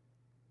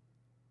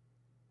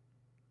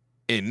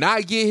and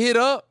not get hit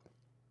up?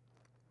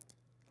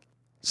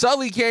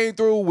 Sully came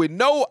through with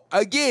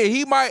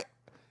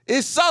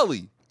it's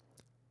Sully.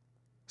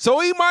 So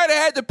he might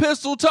have had the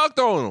pistol tucked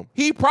on him.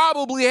 He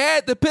probably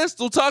had the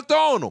pistol tucked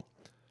on him.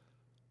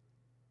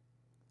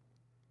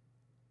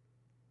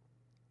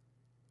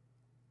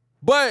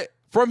 But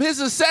from his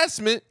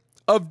assessment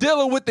of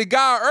dealing with the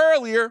guy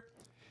earlier,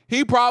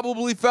 he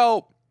probably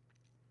felt,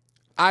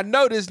 I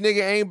know this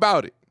nigga ain't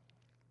about it.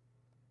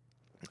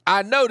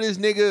 I know this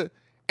nigga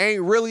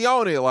ain't really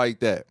on it like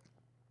that.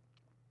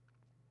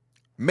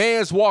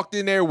 Man's walked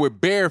in there with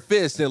bare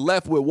fists and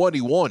left with what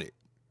he wanted.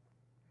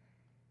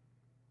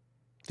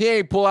 He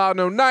ain't pull out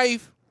no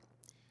knife.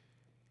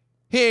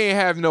 He ain't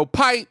have no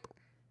pipe.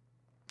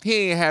 He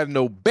ain't have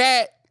no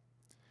bat.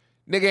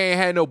 Nigga ain't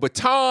had no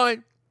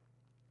baton.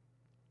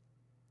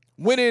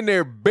 Went in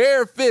there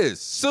bare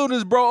fists. Soon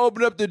as bro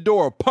opened up the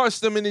door,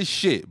 punched him in his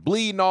shit,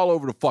 bleeding all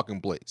over the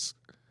fucking place.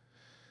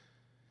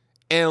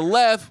 And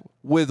left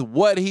with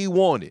what he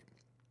wanted.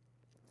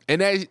 And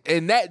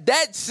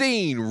that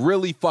scene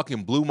really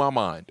fucking blew my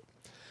mind.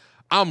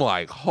 I'm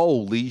like,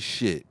 holy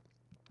shit.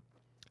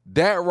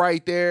 That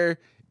right there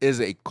is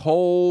a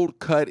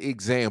cold-cut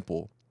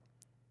example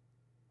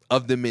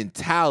of the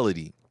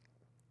mentality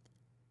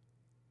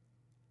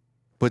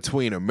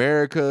between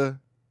America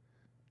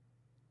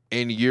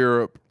and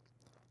Europe,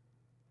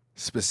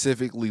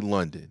 specifically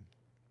London.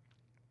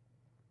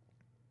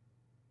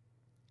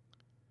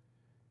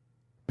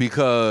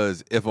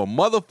 Because if a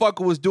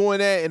motherfucker was doing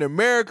that in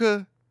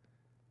America,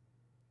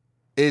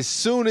 as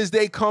soon as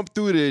they come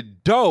through the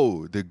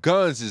door, the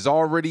guns is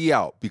already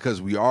out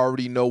because we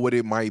already know what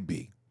it might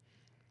be.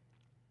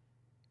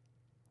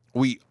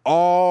 We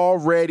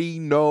already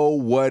know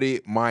what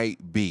it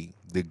might be.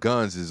 The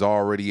guns is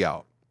already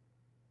out.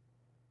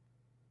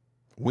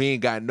 We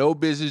ain't got no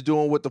business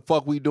doing what the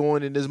fuck we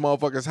doing in this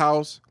motherfucker's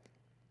house.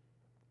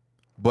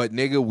 But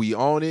nigga, we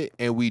own it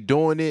and we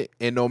doing it.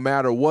 And no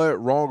matter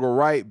what, wrong or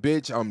right,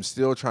 bitch, I'm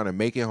still trying to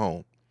make it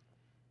home.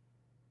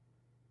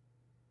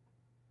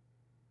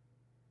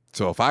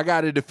 So if I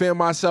got to defend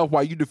myself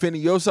while you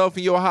defending yourself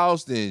in your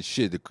house, then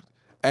shit,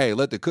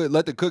 let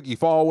the cookie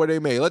fall where they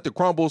may. Let the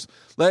crumbles,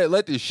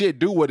 let the shit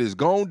do what it's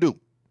gonna do.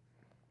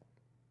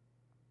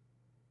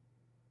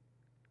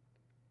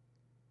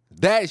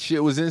 That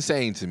shit was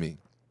insane to me.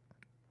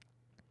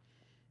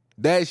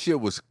 That shit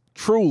was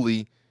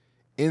truly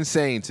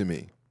insane to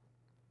me.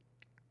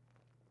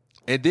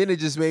 And then it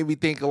just made me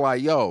think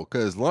like, yo,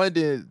 because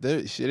London,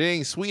 shit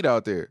ain't sweet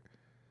out there.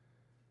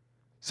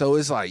 So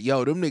it's like,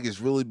 yo, them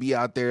niggas really be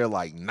out there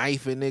like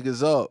knifing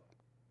niggas up,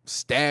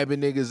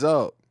 stabbing niggas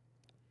up.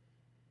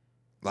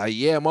 Like,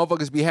 yeah,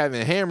 motherfuckers be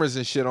having hammers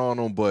and shit on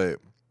them, but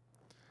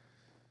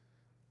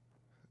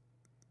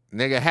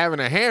nigga, having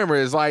a hammer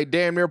is like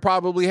damn near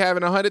probably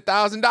having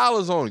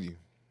 $100,000 on you.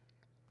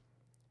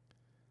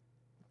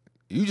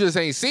 You just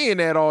ain't seeing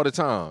that all the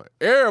time.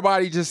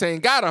 Everybody just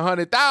ain't got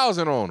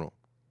 100,000 on them.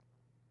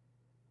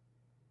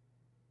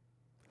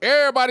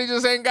 Everybody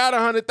just ain't got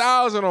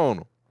 100,000 on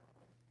them.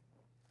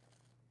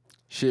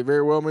 Shit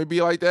very well may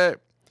be like that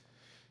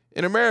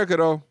in America,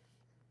 though.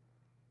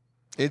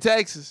 In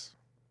Texas,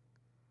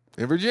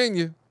 in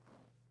Virginia,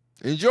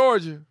 in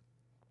Georgia,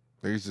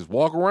 niggas just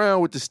walk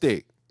around with the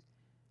stick.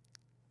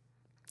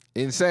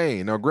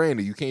 Insane. Now,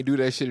 granted, you can't do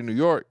that shit in New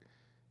York.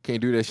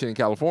 Can't do that shit in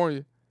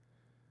California.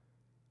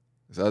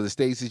 There's other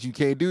states that you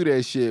can't do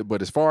that shit,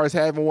 but as far as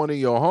having one in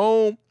your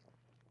home,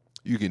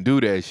 you can do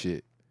that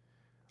shit.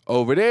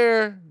 Over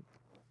there,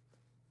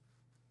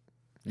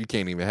 you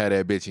can't even have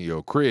that bitch in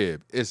your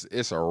crib.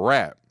 It's a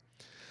wrap.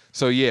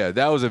 So yeah,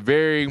 that was a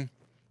very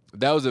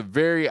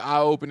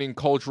eye-opening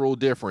cultural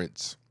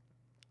difference,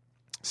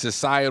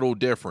 societal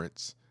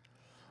difference,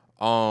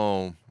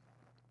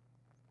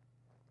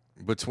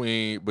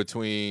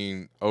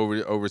 between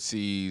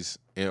overseas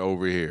and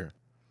over here.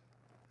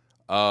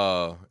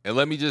 And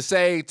let me just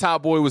say,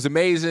 Top Boy was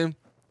amazing.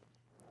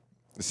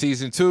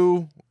 Season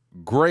 2,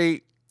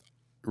 great.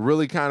 It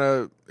really kind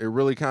of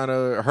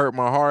hurt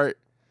my heart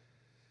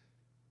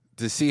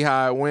to see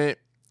how it went.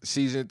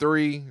 Season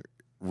 3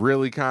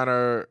 really kind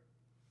of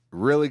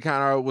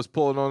was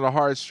pulling on the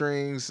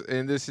heartstrings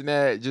and this and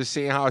that, just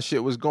seeing how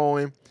shit was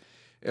going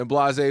and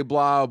blase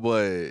blah.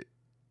 But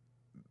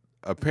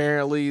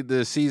apparently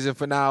the season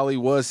finale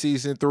was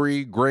season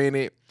 3.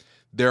 Granted,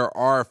 there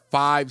are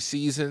 5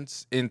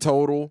 seasons in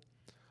total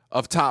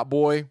of Top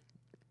Boy.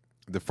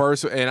 The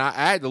first, and I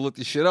had to look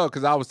this shit up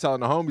because I was telling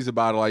the homies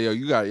about it. Like, yo,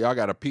 y'all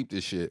got to peep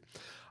this shit.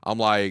 I'm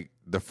like,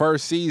 the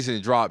first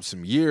season dropped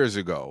some years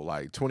ago,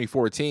 like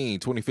 2014,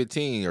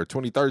 2015, or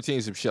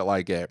 2013, some shit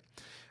like that.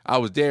 I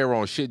was dead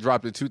wrong. Shit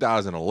dropped in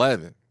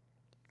 2011.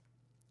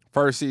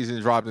 First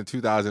season dropped in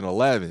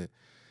 2011.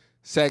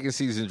 Second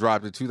season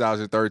dropped in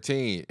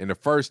 2013. And the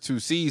first 2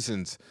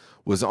 seasons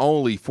was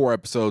only 4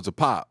 episodes a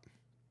pop.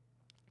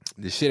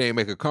 This shit ain't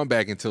make a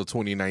comeback until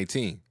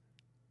 2019.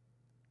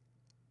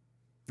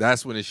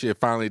 That's when the shit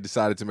finally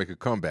decided to make a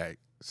comeback.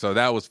 So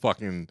that was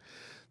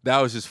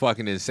just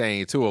fucking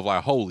insane too, of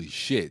like, holy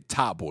shit,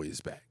 Top Boy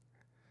is back.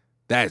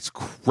 That's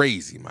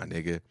crazy, my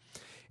nigga.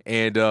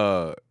 And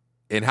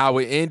how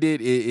it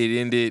ended,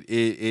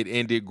 it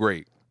ended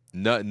great.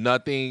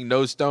 Nothing,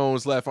 no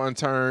stones left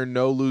unturned,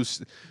 no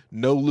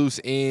loose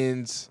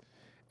ends.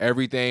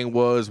 Everything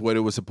was what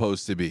it was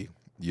supposed to be.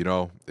 You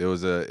know, it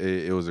was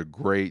a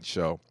great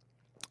show.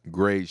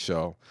 Great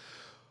show.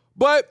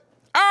 But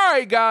all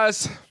right,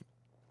 guys.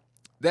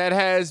 That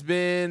has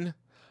been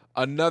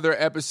another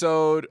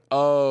episode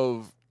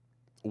of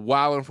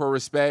Wildin' for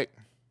Respect.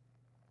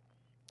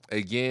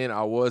 Again,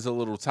 I was a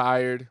little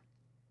tired.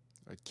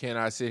 I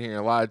cannot sit here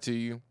and lie to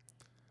you.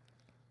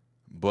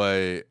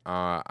 But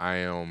I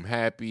am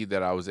happy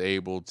that I was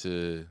able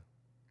to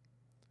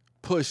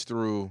push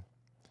through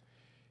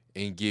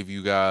and give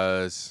you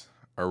guys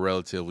a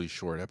relatively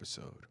short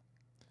episode.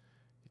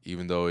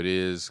 Even though it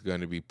is going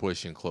to be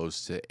pushing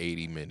close to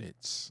 80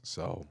 minutes.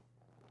 So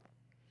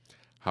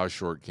how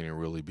short can it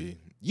really be?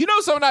 You know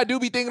something I do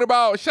be thinking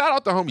about? Shout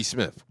out to homie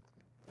Smiff.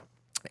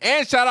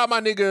 And shout out my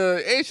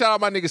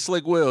nigga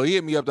Slick Will. He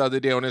hit me up the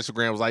other day on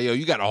Instagram. Was like, yo,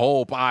 you got a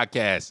whole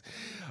podcast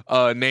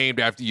named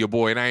after your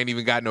boy, and I ain't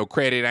even got no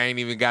credit. I ain't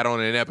even got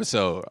on an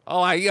episode. I'm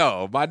like,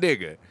 yo, my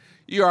nigga,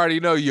 you already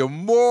know you're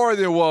more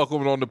than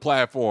welcome on the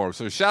platform.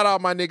 So shout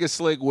out my nigga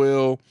Slick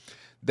Will.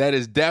 That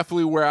is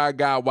definitely where I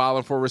got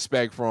Wildin' for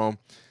Respect from,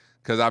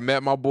 because I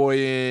met my boy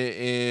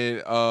in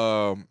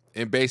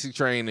basic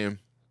training.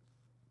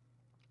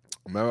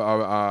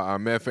 I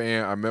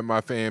met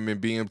my fam in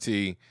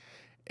BMT,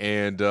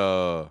 and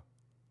I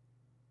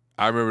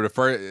remember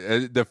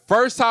the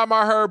first time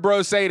I heard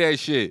bro say that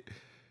shit.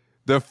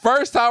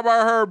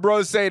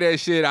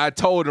 I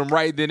told him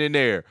right then and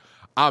there,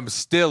 I'm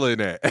still in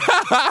that.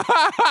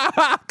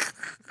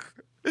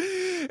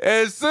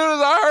 As soon as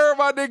I heard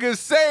my nigga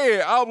say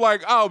it, I'm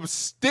like, I'm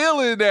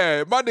still in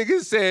that. My nigga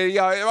said,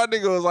 my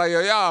nigga was like, yo,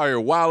 y'all here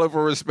wildin'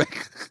 for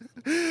respect.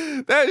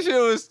 That shit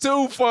was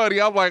too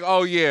funny. I'm like,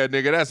 oh yeah,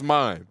 nigga, that's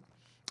mine.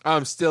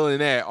 I'm still in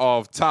that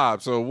off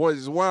top. So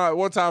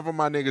one time for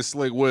my nigga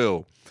Slick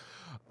Will.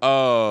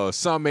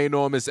 Some may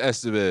know him as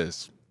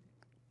Estevez.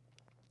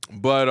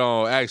 But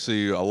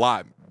actually a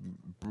lot,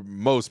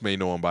 most may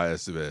know him by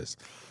Estevez.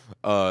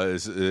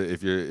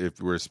 If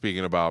we're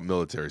speaking about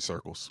military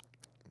circles.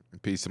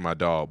 Peace to my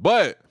dog.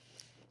 But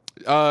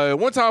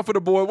one time for the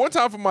boy, one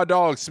time for my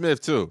dog Smiff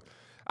too.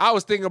 I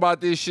was thinking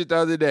about this shit the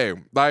other day.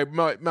 Like,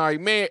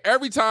 man,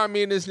 every time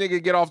me and this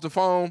nigga get off the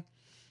phone,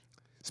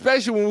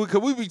 especially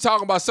when we be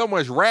talking about so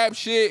much rap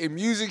shit and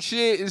music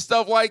shit and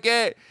stuff like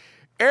that,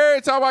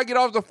 every time I get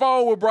off the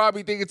phone with bro, I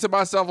be thinking to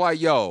myself like,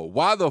 yo,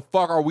 why the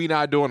fuck are we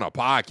not doing a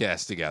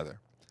podcast together?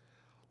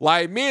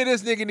 Like, me and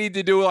this nigga need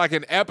to do like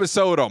an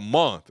episode a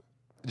month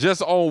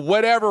just on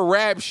whatever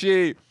rap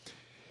shit.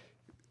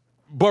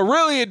 But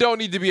really, it don't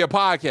need to be a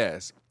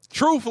podcast.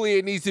 Truthfully,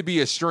 it needs to be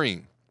a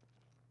stream.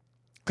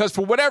 Because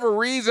for whatever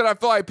reason, I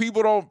feel like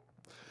people don't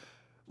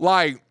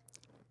like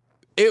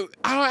it.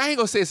 I ain't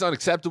gonna say it's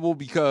unacceptable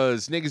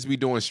because niggas be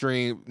doing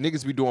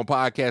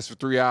podcasts for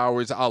 3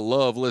 hours. I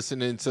love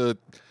listening to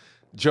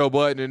Joe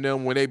Budden and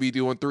them when they be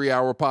doing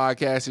 3-hour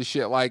podcasts and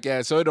shit like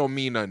that. So it don't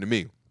mean nothing to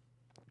me.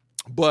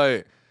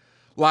 But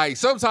like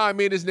sometimes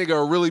me and this nigga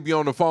will really be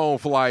on the phone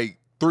for like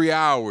 3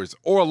 hours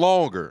or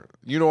longer.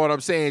 You know what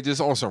I'm saying?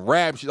 Just on some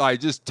rap shit, like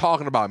just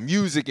talking about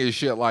music and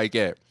shit like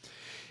that.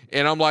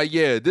 And I'm like,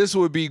 yeah, this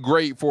would be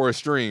great for a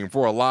stream,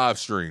 for a live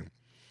stream.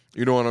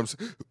 You know what I'm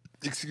saying?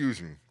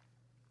 Excuse me.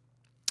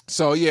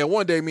 So, yeah,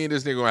 one day me and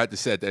this nigga gonna have to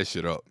set that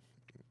shit up.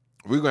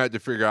 We're gonna have to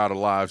figure out a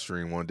live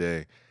stream one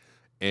day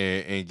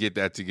and get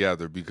that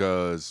together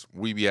because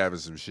we be having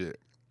some shit.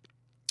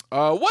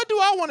 What do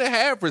I want to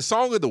have for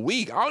song of the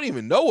week? I don't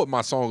even know what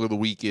my song of the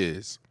week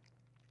is.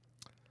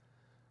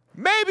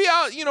 Maybe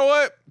you know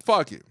what?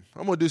 Fuck it.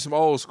 I'm going to do some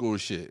old school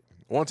shit.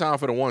 One time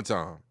for the one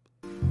time.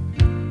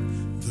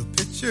 The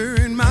picture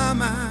in my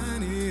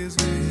mind is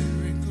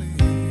very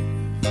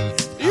clear.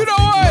 You know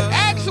what?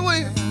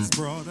 Actually,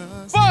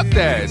 fuck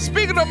that.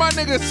 Speaking of my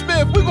nigga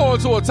Smiff, we going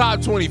to a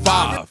top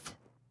 25.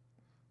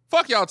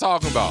 Fuck y'all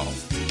talking about.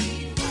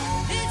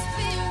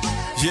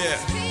 Yeah.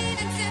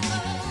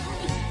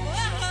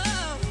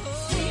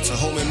 To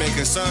whom it may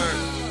concern,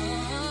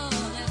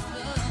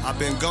 I've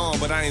been gone,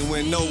 but I ain't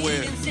went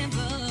nowhere.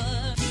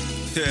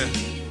 Yeah.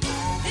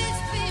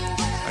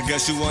 I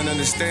guess you wouldn't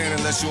understand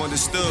unless you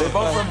understood. They're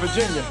both from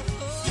Virginia.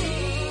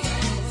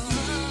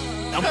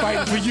 I'm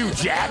fighting for you,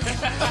 Jack.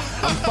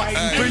 I'm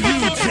fighting for you,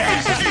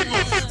 Jack.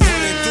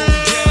 Running through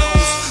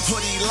ghettos,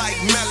 hoodie like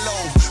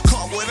mellow,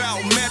 caught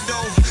without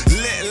meadow,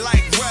 lit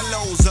like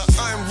rellos, an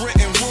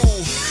unwritten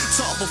rule.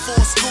 Taught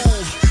before school,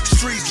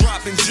 streets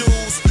dropping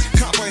jewels,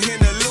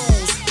 comprehend the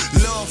lose,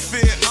 love,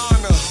 fear,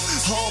 honor,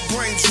 whole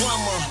brain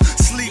drama,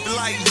 sleep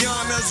like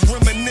Yanas,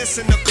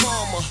 reminiscing the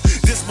karma.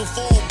 This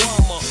before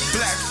Obama,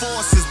 black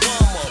forces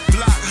bomber,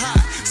 block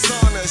hot,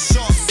 sauna,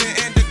 sharks and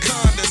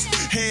anacondas,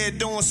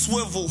 head on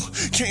swivel,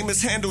 came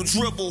as handle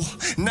dribble,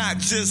 not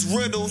just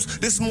riddles,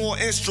 this more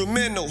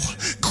instrumental.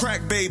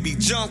 Crack baby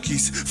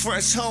junkies,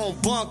 fresh home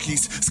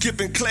bunkies,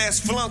 skipping class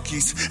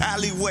flunkies,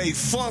 alleyway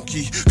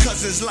funky,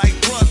 cousins like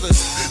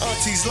brothers,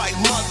 aunties like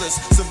mothers,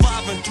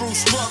 surviving through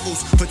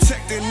struggles,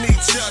 protecting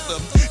each other.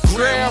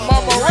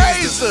 Grandmama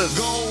raised us.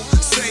 Go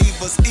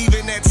save us,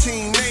 even at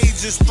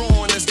teenagers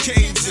throwing us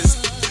cages.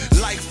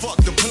 Like fuck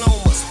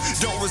diplomas,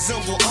 don't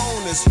resemble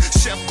owners.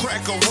 Chef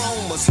crack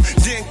aromas,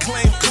 didn't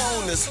claim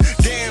corners.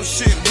 Damn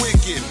shit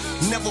wicked,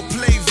 never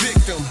play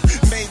victim.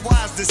 Made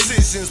wise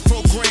decisions,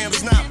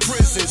 programs not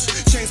prisons.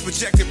 Change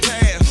projected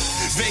path,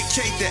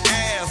 vacate the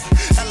Ave,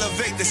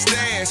 elevate the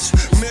stash.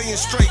 Million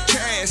straight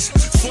cash,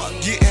 fuck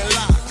getting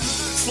locked.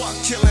 Fuck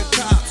killing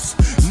cops,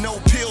 no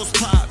pills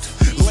popped.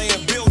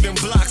 Laying building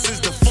blocks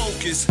is the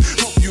focus.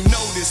 Hope you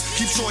notice,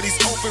 keep shorties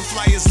open,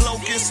 flyers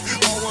locusts.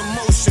 All in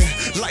motion,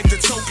 like the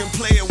token,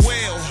 play it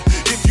well.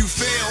 If you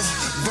fail,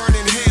 burn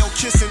in hell,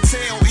 kiss and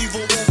tell,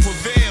 evil won't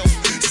prevail.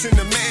 Send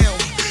the mail,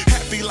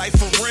 happy life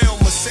for real.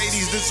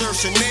 Mercedes deserve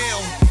Chanel.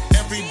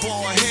 Every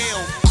ball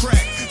hell,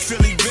 crack,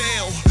 Philly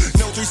Bell.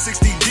 No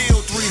 360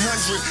 deal,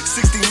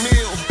 360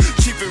 mil.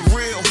 Keep it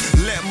real,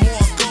 let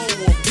more go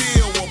or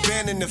peel or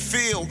abandon the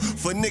field.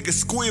 For niggas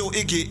squeal,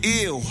 it get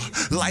ill.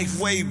 Life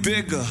way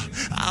bigger.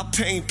 I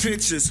paint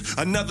pictures.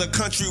 Another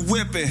country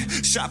whipping.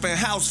 Shopping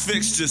house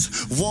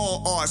fixtures.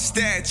 Wall art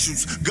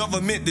statues.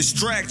 Government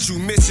distract you.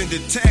 Mission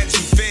detach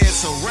you.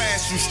 Feds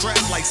harass you.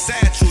 Strapped like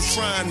satchels.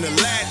 Trying to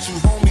latch you.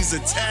 Homies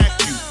attack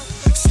you.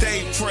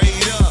 Stay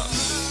prayed up.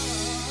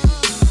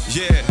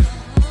 Yeah.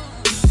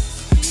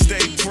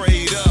 Stay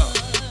prayed up.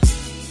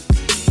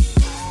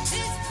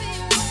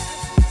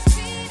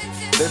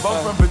 They're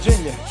both from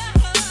Virginia.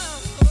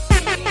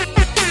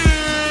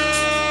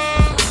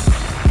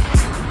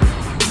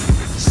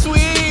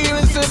 Sweet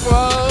and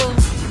simple.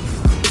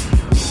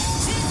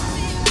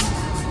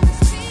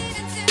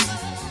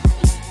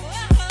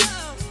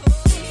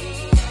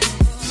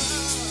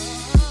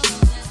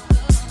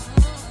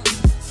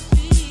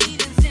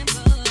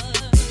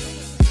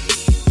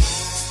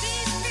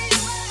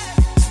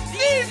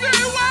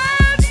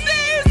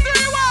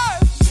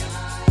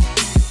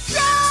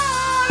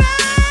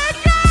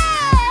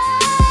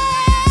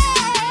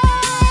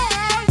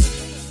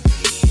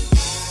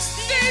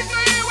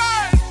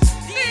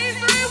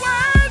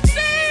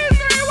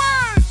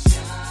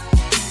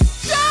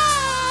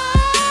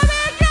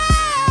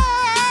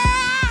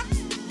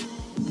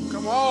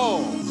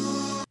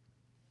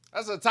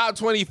 That's a top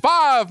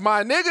 25,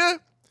 my nigga.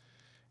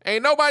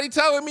 Ain't nobody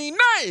telling me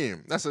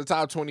nothing. That's a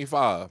top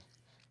 25.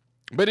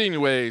 But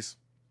anyways,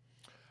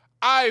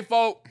 all right,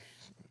 folk.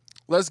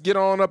 Let's get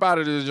on up out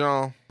of this,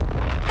 John. I'm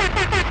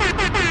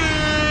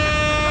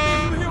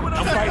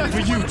fighting for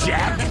you,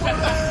 Jack.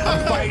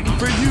 I'm fighting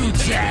for you,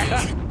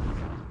 Jack.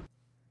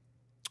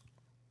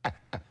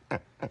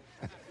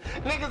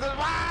 Niggas is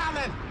wild.